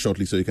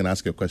shortly, so you can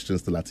ask your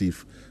questions to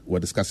Latif. We're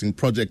discussing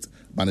project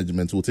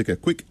management. We'll take a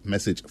quick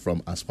message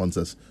from our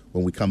sponsors.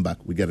 When we come back,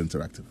 we get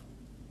interactive.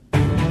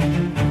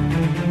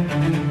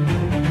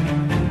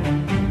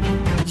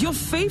 Your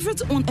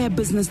favorite on-air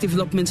business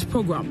development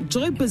program,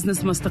 Joy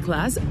Business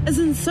Masterclass, is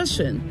in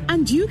session,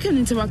 and you can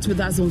interact with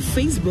us on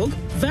Facebook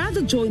via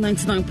the Joy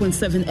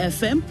 99.7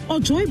 FM or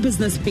Joy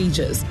Business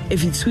pages.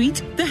 If you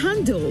tweet, the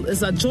handle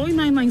is at Joy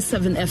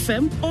 997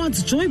 FM or at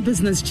Joy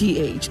Business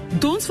GH.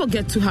 Don't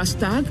forget to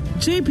hashtag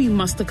JB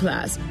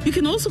Masterclass. You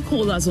can also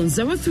call us on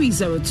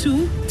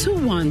 0302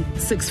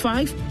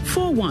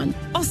 216541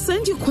 or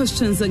send your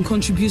questions and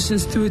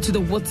contributions through to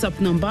the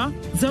WhatsApp number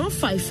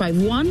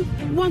 0551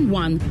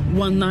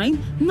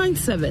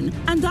 111997,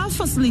 and our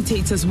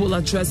facilitators will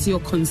address your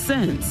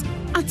concerns.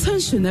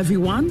 Attention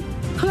everyone,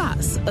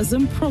 class is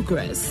in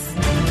progress.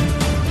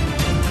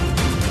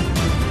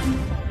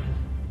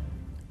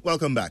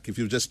 Welcome back. If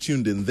you've just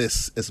tuned in,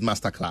 this is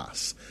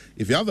Masterclass.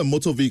 If you have a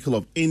motor vehicle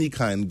of any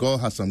kind, GOIL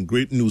has some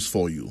great news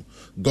for you.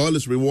 GOIL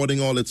is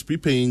rewarding all its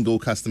prepaying GO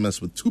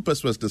customers with 2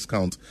 pesos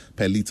discount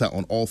per litre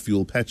on all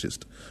fuel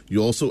purchased.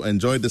 You also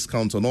enjoy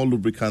discounts on all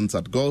lubricants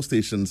at GOIL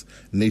stations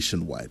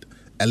nationwide.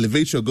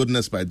 Elevate your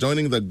goodness by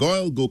joining the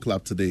GOIL Go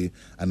Club today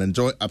and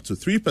enjoy up to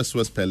 3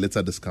 pesos per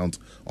litre discount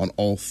on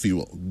all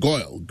fuel.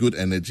 GOIL, good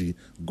energy,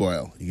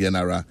 GOIL.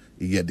 Yenara,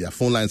 their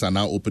phone lines are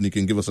now open. You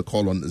can give us a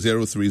call on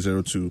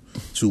 0302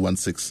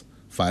 216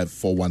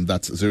 541.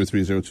 That's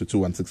 0302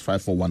 216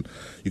 541.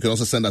 You can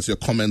also send us your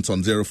comments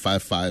on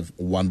 055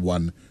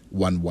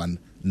 1111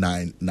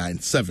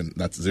 997.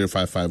 That's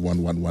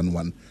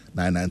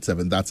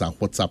 055-1111-997. That's our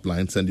WhatsApp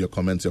line. Send your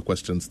comments, your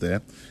questions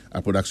there.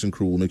 Our production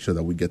crew will make sure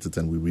that we get it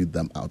and we read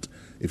them out.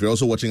 If you're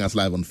also watching us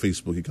live on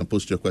Facebook, you can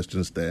post your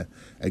questions there.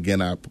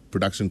 Again, our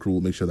production crew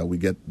will make sure that we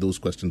get those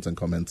questions and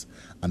comments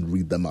and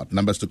read them out.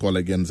 Numbers to call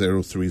again,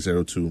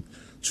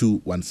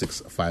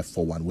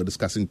 0302-216-541. We're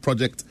discussing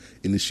project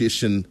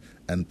initiation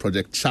and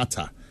project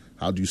charter.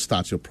 How do you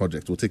start your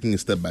project? We're taking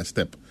it step by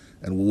step,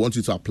 and we want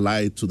you to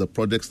apply it to the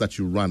projects that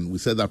you run. We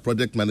said that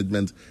project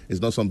management is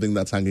not something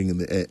that's hanging in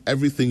the air.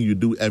 Everything you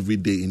do every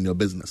day in your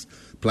business.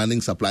 Planning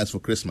supplies for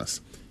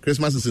Christmas.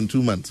 Christmas is in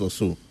 2 months or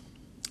so.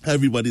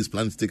 Everybody is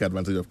planning to take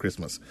advantage of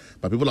Christmas.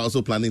 But people are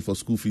also planning for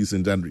school fees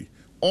in January.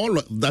 All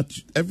of that,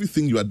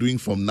 everything you are doing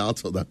from now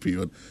till that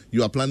period,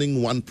 you are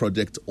planning one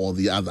project or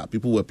the other.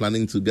 People were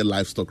planning to get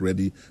livestock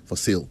ready for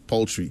sale,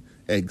 poultry,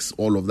 eggs,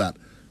 all of that.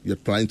 You're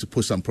trying to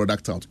push some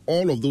product out.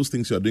 All of those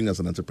things you're doing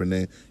as an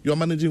entrepreneur, you're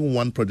managing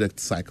one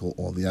project cycle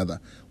or the other.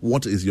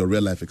 What is your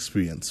real life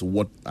experience?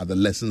 What are the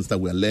lessons that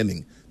we're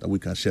learning that we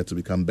can share to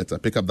become better?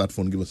 Pick up that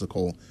phone, give us a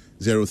call,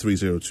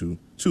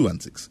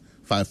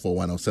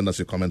 0302-216-541, or send us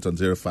your comment on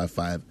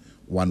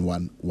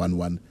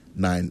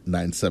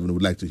 055-1111-997.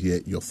 We'd like to hear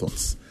your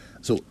thoughts.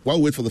 So while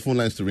we wait for the phone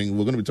lines to ring,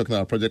 we're going to be talking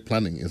about project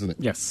planning, isn't it?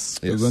 Yes.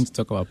 We're going to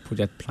talk about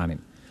project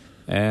planning.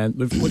 And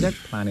with project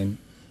planning,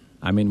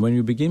 I mean, when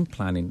you begin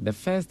planning, the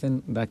first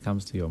thing that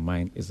comes to your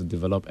mind is to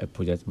develop a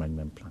project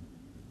management plan.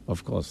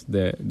 Of course,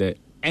 the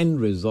end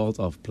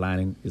result of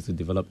planning is to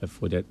develop a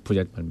project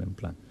management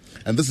plan.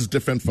 And this is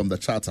different from the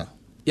charter?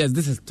 Yes,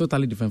 this is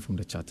totally different from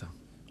the charter.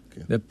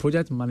 Okay. The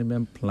project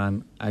management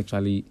plan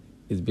actually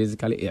is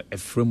basically a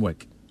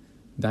framework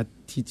that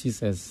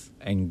teaches us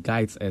and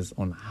guides us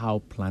on how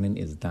planning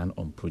is done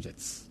on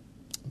projects.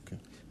 Okay.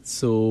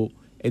 So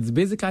it's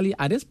basically,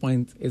 at this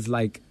point, it's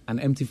like an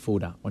empty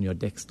folder on your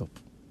desktop,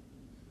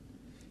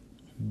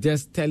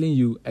 just telling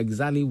you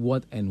exactly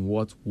what and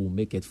what will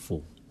make it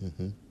full.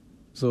 Mm-hmm.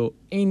 So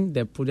in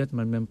the project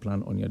management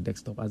plan on your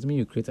desktop, assuming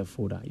you create a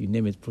folder, you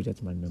name it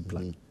project management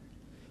plan. Mm-hmm.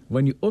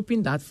 When you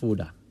open that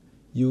folder,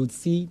 you would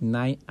see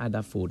 9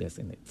 other folders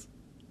in it.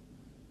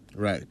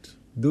 Right.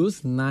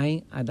 Those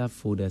 9 other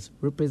folders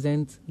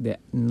represent the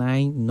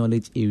 9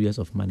 knowledge areas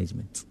of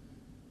management.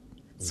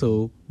 Mm-hmm.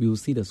 So we will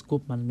see the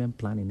scope management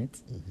plan in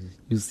it. Mm-hmm.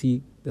 You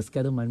see the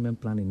schedule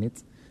management plan in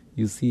it.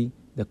 You see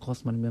the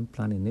cost management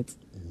plan in it,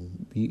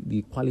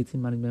 the quality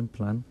management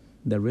plan,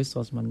 the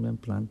resource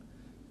management plan,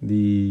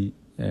 the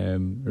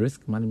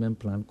risk management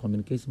plan,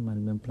 communication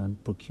management plan,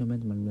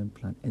 procurement management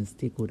plan, and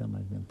stakeholder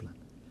management plan.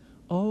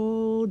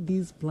 All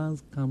these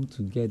plans come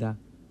together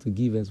to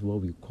give us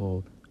what we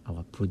call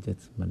our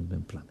project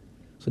management plan.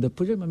 So the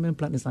project management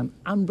plan is an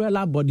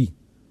umbrella body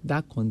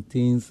that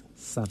contains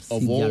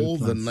subsidiary of all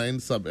plans. The 9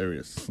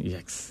 sub-areas.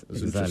 Yes,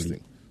 that's exactly.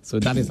 Interesting. So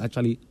that is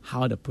actually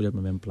how the project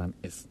management plan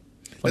is.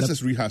 Let's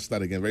just rehash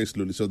that again very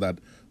slowly so that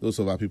those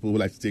of our people who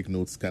like to take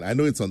notes can. I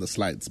know it's on the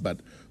slides, but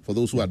for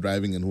those who are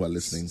driving and who are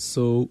listening.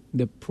 So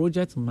the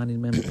project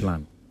management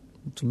plan,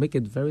 to make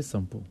it very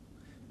simple,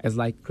 is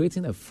like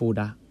creating a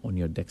folder on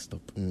your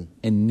desktop and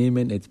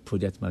naming it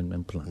project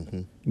management plan.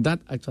 Mm-hmm. That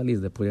actually is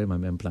the project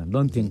management plan.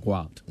 Don't think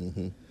wild.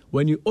 Mm-hmm.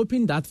 When you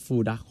open that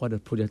folder called the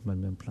project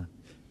management plan,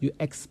 you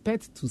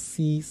expect to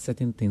see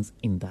certain things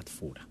in that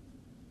folder.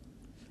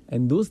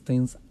 And those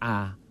things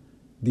are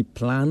the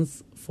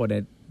plans for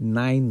the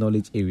 9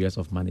 knowledge areas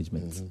of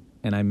management. Mm-hmm.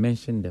 And I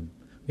mentioned them.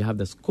 We have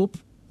the scope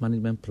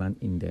management plan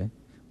in there.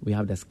 We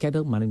have the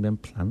schedule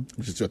management plan,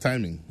 which is your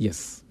timing.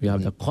 Yes. We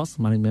have the cost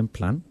management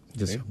plan,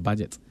 just your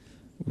budget.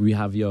 We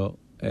have your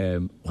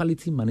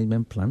quality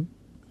management plan.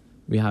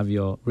 We have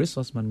your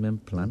resource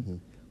management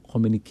plan,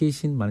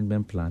 communication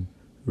management plan,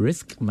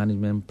 risk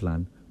management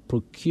plan,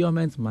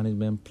 procurement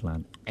management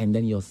plan, and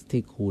then your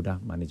stakeholder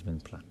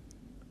management plan.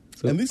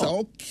 So, and these are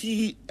all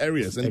key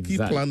areas and key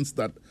plans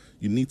that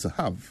you need to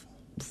have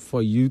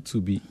for you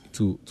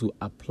to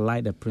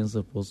apply the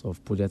principles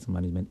of project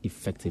management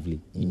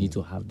effectively. You need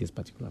to have these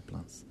particular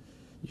plans.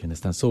 You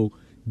understand? So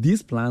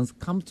these plans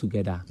come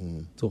together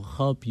to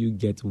help you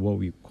get what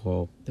we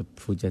call the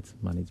project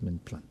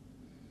management plan.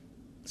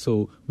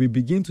 So we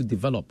begin to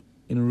develop,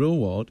 in real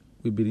world,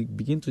 we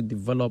begin to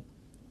develop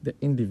the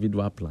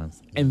individual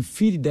plans and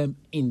feed them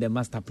in the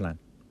master plan.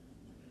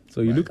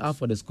 So you look out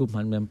for the scope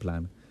management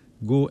plan,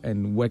 go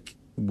and work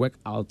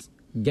out,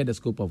 get the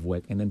scope of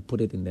work, and then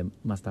put it in the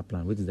master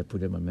plan, which is the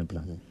project management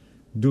plan.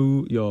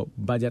 Do your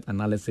budget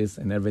analysis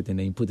and everything,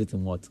 and you put it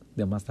in what?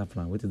 The master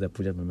plan, which is the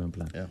project management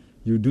plan. Yeah.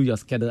 You do your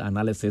schedule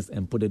analysis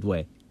and put it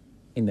where?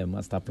 In the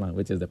master plan,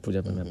 which is the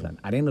project management plan.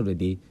 At the end of the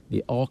day,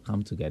 they all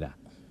come together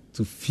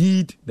to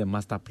feed the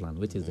master plan,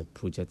 which is the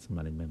project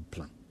management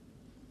plan.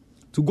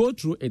 To go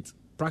through it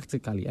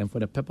practically, and for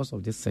the purpose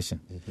of this session,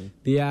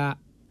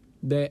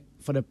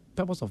 for the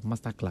purpose of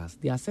masterclass,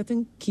 there are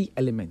certain key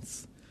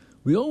elements.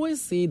 We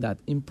always say that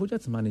in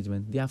project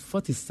management, there are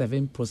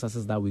 47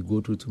 processes that we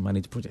go through to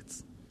manage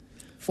projects.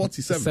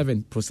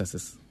 47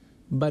 processes.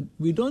 But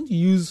we don't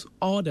use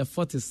all the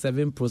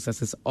 47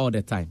 processes all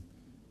the time.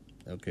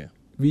 Okay.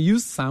 We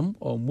use some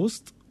or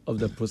most of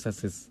the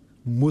processes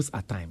most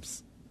at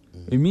times.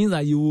 It means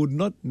that you would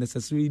not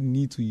necessarily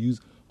need to use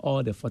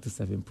all the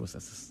 47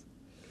 processes.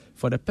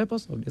 For the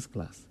purpose of this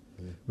class,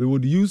 we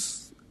would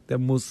use the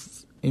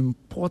most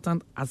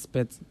important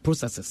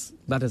processes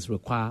that is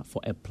required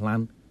for a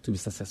plan to be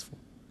successful.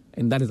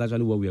 And that is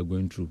actually what we are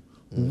going through.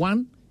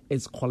 One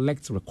is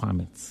collect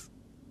requirements.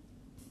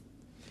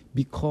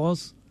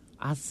 Because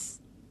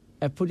as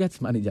a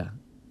project manager,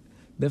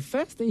 the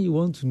first thing you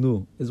want to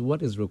know is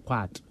what is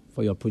required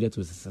for your project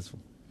to be successful.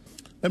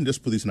 Let me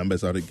just put these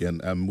numbers out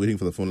again. I'm waiting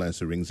for the phone lines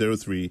to ring.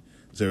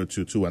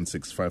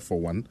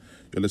 0302216541.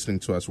 You're listening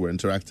to us. We're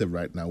interactive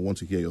right now. We want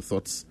to hear your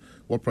thoughts.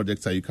 What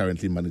projects are you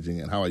currently managing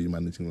and how are you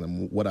managing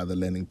them? What are the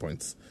learning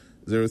points?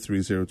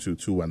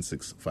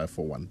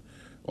 0302216541.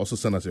 Also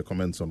send us your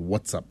comments on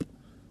WhatsApp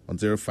on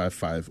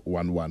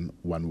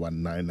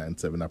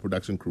 05511119997. Our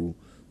production crew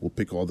will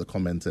pick all the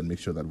comments and make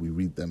sure that we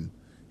read them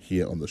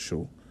here on the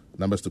show.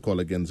 Numbers to call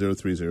again,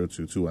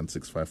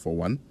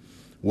 0302216541.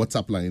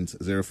 WhatsApp lines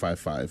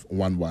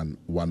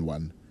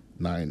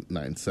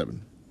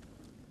 05511119997.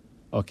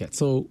 Okay,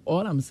 so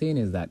all I'm saying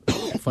is that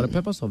for the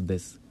purpose of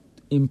this,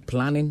 in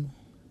planning,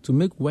 to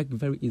make work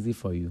very easy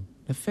for you,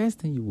 the first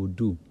thing you will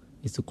do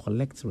is to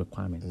collect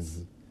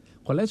requirements.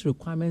 Collect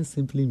requirements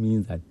simply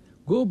means that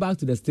go back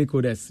to the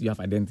stakeholders you have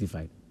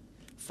identified,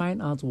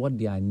 find out what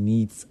their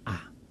needs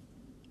are,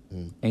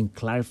 and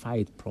clarify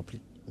it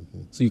properly.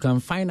 So you can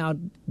find out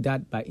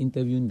that by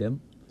interviewing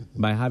them,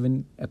 by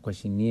having a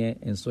questionnaire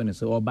and so on and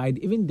so, or by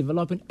even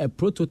developing a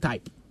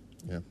prototype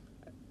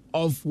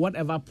of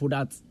whatever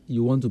product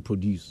you want to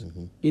produce,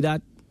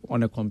 either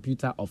on a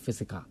computer or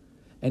physical,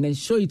 and then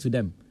show it to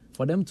them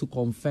for them to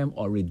confirm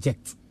or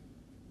reject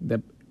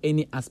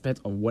any aspect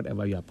of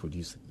whatever you are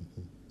producing.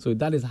 So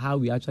that is how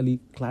we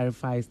actually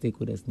clarify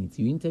stakeholders' needs.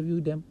 You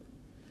interview them,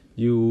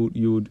 you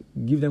would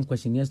give them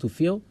questionnaires to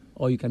fill,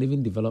 or you can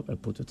even develop a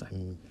prototype.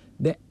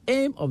 The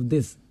aim of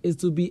this is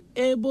to be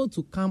able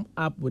to come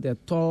up with a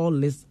tall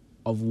list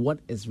of what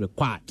is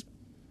required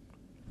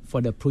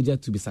for the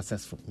project to be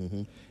successful.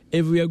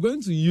 If we are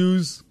going to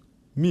use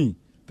me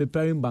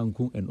preparing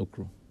Banku and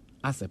Okro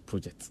as a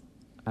project,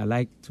 I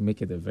like to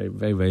make it a very,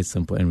 very, very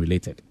simple and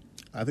related.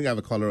 I think I have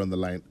a caller on the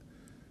line.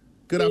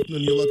 Good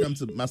afternoon. You're welcome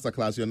to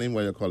Masterclass. Your name,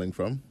 where you're calling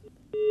from?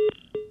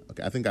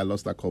 Okay, I think I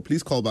lost that call.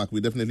 Please call back.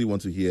 We definitely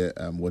want to hear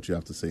what you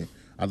have to say.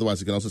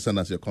 Otherwise, you can also send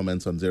us your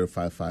comments on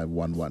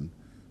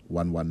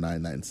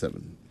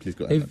 05511119997. Please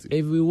go ahead.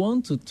 If we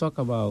want to talk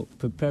about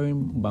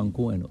preparing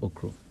Banku and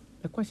Okro,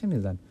 the question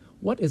is that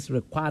what is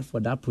required for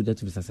that project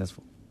to be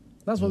successful?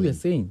 That's what we are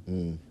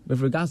saying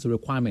with regards to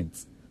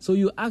requirements. So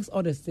you ask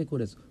all the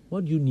stakeholders,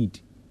 what do you need?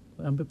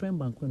 I'm preparing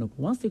Banku and Okro.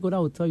 One stakeholder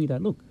will tell you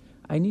that, look,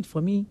 I need,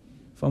 for me,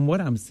 from what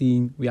I'm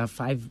seeing, we have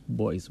 5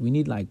 boys. We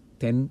need like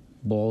 10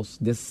 balls,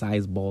 this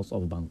size balls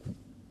of Banku.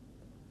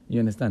 You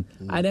understand?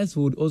 Others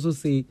would also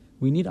say,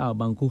 we need our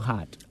Banku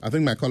hard. I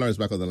think my caller is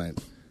back on the line.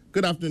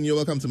 Good afternoon. You're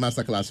welcome to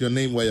Masterclass. Your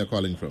name, where you're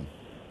calling from?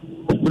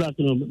 Good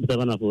afternoon, Mr.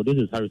 Vanafo. This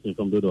is Harrison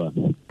from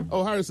Dodoa.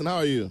 Oh, Harrison, how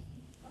are you?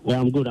 Yeah,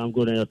 I'm good. And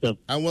yourself?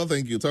 I'm well,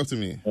 thank you. Talk to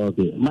me.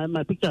 Okay.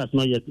 My picture has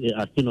not yet,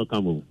 has still not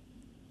come over.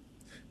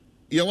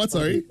 Yeah, what,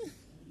 sorry?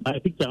 My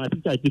picture I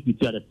took with you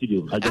at the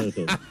studio.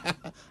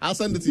 I'll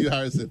send it to you,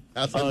 Harrison.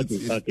 I'll send it to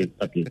you.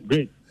 Okay,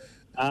 great.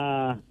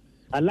 I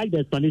like the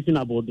explanation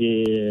about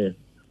the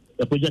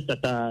project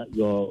that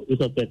your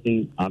resource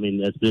person,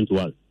 explained to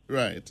us.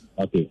 Right.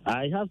 Okay.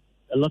 I have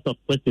a lot of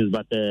questions,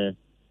 but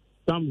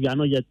some we are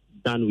not yet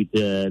done with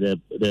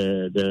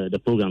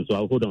the program, so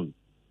I'll hold on.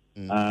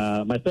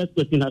 My first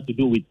question has to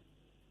do with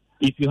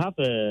if you have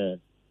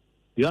let's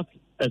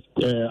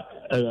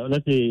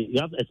say you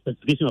have a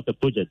specification of the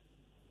project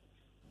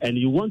and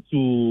you want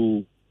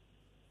to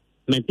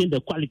maintain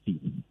the quality,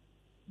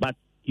 but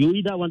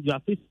you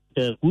have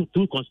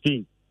two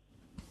constraints,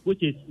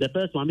 which is the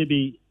first one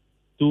maybe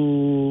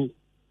to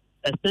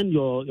extend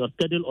your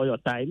schedule or your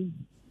time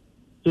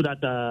so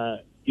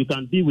that you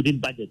can be within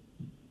budget,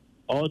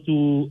 or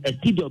to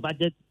exceed your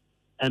budget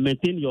and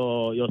maintain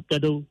your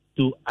schedule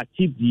to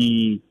achieve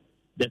the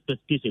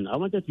specification. I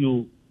wanted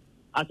to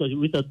ask a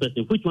research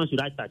person, which one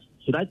should I touch?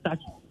 Should I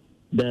touch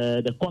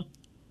the cost?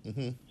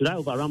 Should I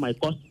overrun my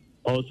cost,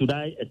 or should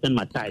I extend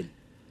my time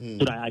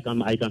so that I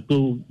can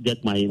still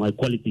get my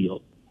quality?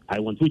 I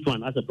want which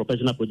one as a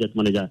professional project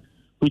manager?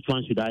 Which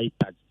one should I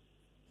touch?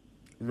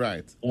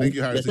 Right. Thank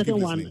you, Harrison. The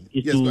second one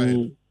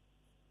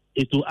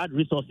is to add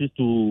resources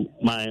to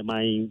my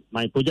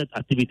project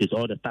activities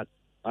or the tasks.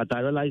 But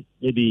I realize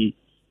maybe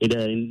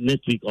in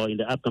next week or in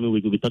the upcoming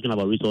week we'll be talking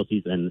about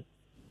resources and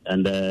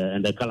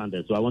the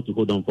calendar. So I want to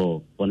hold on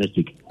for next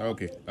week.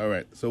 Okay. All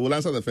right. So we'll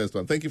answer the first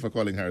one. Thank you for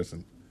calling,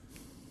 Harrison.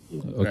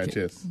 Okay. Right,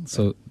 cheers.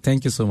 So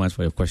thank you so much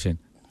for your question.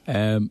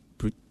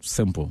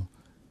 Simple.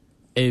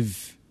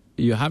 If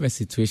you have a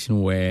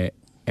situation where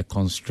a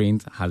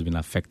constraint has been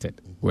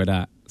affected,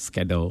 whether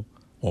schedule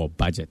or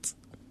budget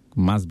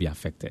must be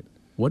affected,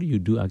 what you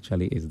do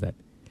actually is that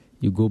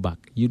you go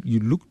back, you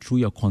look through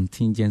your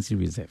contingency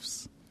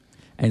reserves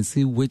and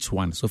see which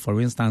one. So, for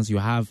instance, you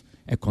have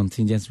a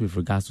contingency with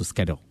regards to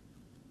schedule.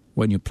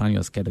 when you plan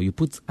your schedule. You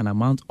put an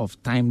amount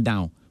of time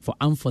down for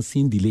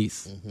unforeseen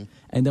delays.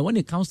 And then when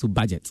it comes to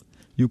budget,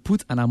 you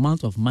put an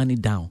amount of money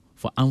down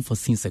for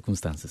unforeseen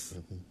circumstances.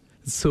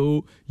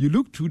 So you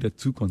look through the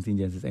two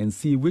contingencies and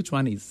see which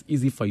one is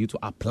easy for you to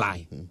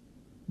apply.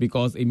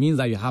 Because it means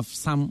that you have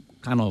some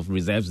kind of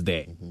reserves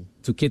there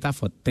to cater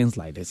for things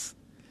like this.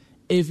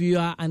 If you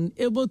are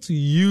unable to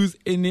use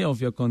any of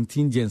your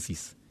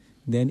contingencies,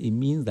 then it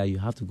means that you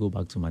have to go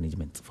back to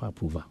management for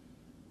approval.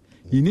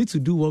 You need to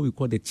do what we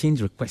call the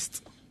change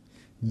request.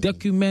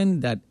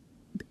 Document that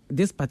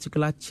this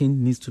particular change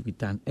needs to be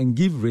done and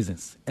give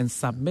reasons and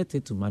submit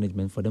it to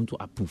management for them to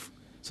approve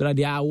so that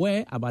they are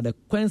aware about the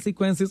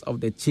consequences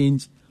of the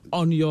change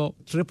on your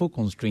triple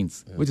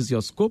constraints, which is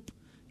your scope,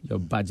 your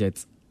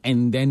budget,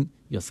 and then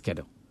your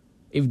schedule.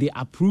 If they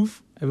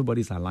approve,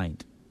 everybody's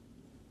aligned.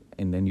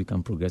 And then you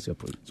can progress your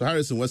project. So,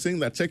 Harrison, we're saying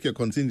that check your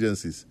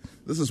contingencies.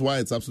 This is why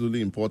it's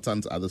absolutely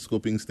important at the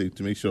scoping stage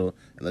to make sure,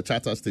 and the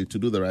charter stage, to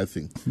do the right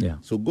thing. Yeah.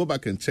 So go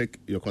back and check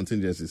your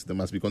contingencies. There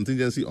must be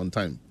contingency on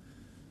time.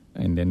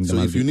 And then so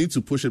if you need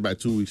to push it by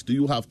 2 weeks, do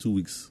you have 2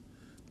 weeks?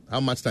 How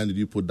much time did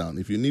you put down?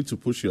 If you need to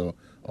push your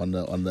on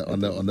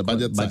the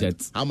budget side,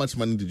 how much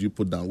money did you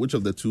put down? Which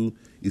of the two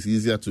is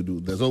easier to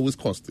do? There's always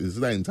cost. Is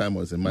that in time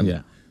or is it money?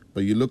 Yeah.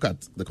 But you look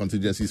at the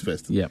contingencies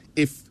first. Yeah.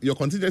 If your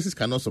contingencies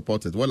cannot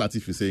support it, what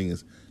Latif is saying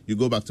is you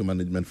go back to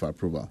management for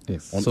approval.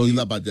 Yes. On so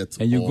either budget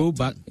and you or go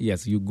back. time.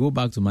 Yes, you go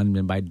back to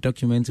management by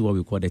documenting what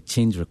we call the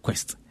change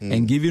request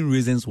and giving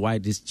reasons why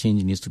this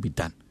change needs to be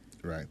done.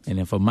 Right. And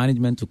then for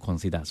management to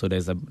consider. So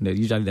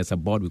usually there's a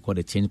board we call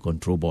the change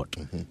control board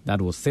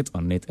that will sit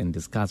on it and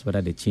discuss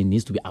whether the change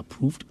needs to be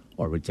approved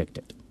or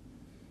rejected.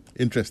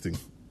 Interesting.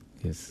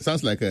 Yes.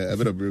 Sounds like a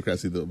bit of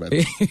bureaucracy, though, but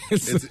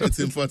it's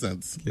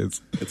important.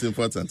 Yes. It's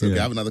important. Okay,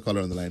 I have another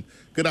caller on the line.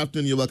 Good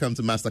afternoon. You're welcome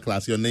to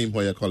Masterclass. Your name,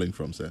 where you're calling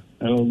from, sir?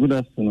 Hello, good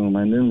afternoon.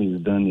 My name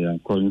is Daniel. I'm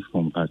calling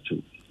from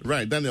Pacho.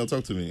 Right. Daniel,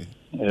 talk to me.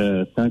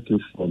 Thank you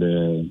for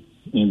the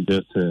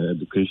in-depth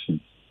education.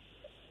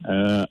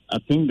 I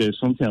think there's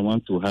something I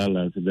want to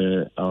highlight.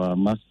 Our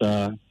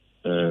master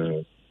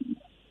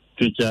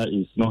teacher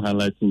is not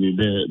highlighting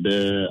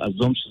the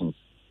assumptions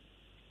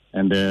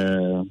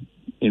and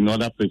in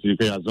other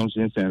specific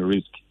assumptions and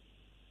risk.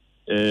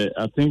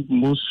 I think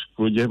most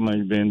project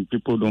management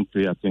people don't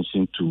pay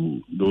attention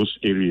to those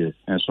areas,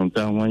 and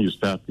sometimes when you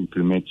start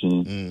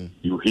implementing,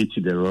 you hit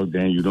the road,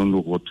 then you don't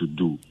know what to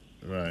do.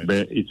 Right.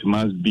 But it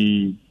must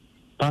be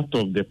part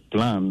of the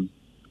plan,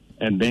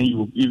 and then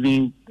you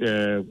even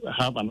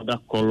have another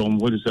column.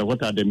 What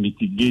are the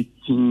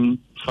mitigating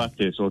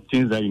factors or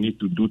things that you need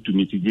to do to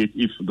mitigate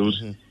if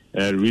those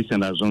risks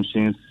and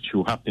assumptions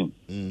should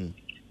happen?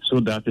 So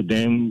that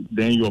then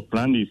your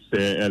plan is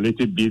a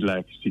little bit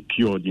like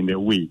secured in a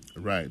way.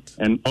 Right.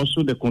 And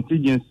also the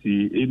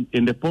contingency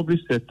in the public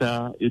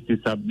sector, it is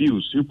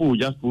abuse. People will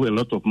just put a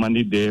lot of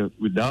money there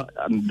without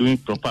doing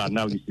proper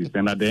analysis.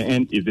 And at the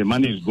end, if the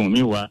money is gone,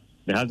 meanwhile,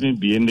 there hasn't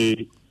been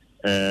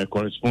any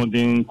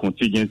corresponding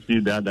contingency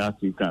that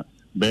you can.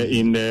 But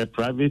in the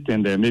private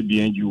and maybe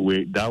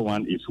NGO, that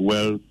one is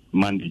well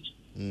managed.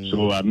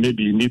 So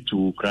maybe you need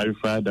to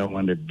clarify that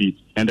one a bit.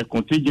 And the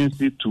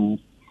contingency to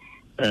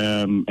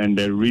and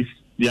the risk,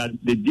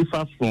 they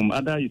differ from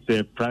other. It's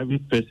a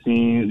private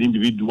person,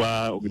 individual,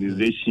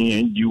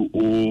 organization,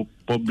 NGO,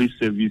 public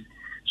service.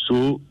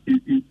 So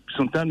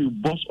sometimes you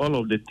box all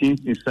of the things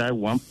inside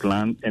one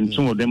plan, and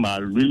some of them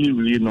are really,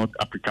 really not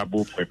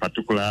applicable for a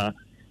particular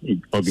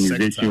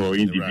organization sector, or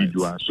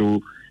individual. Right.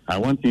 So I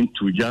want him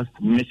to just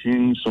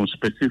mention some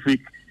specific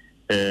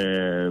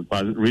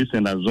risks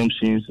and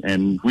assumptions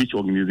and which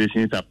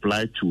organizations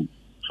apply to,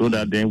 so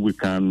that then we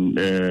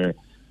can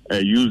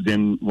use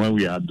them when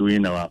we are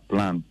doing our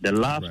plan. The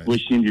last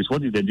question is,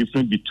 what is the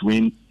difference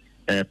between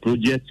a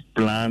project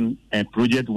plan and project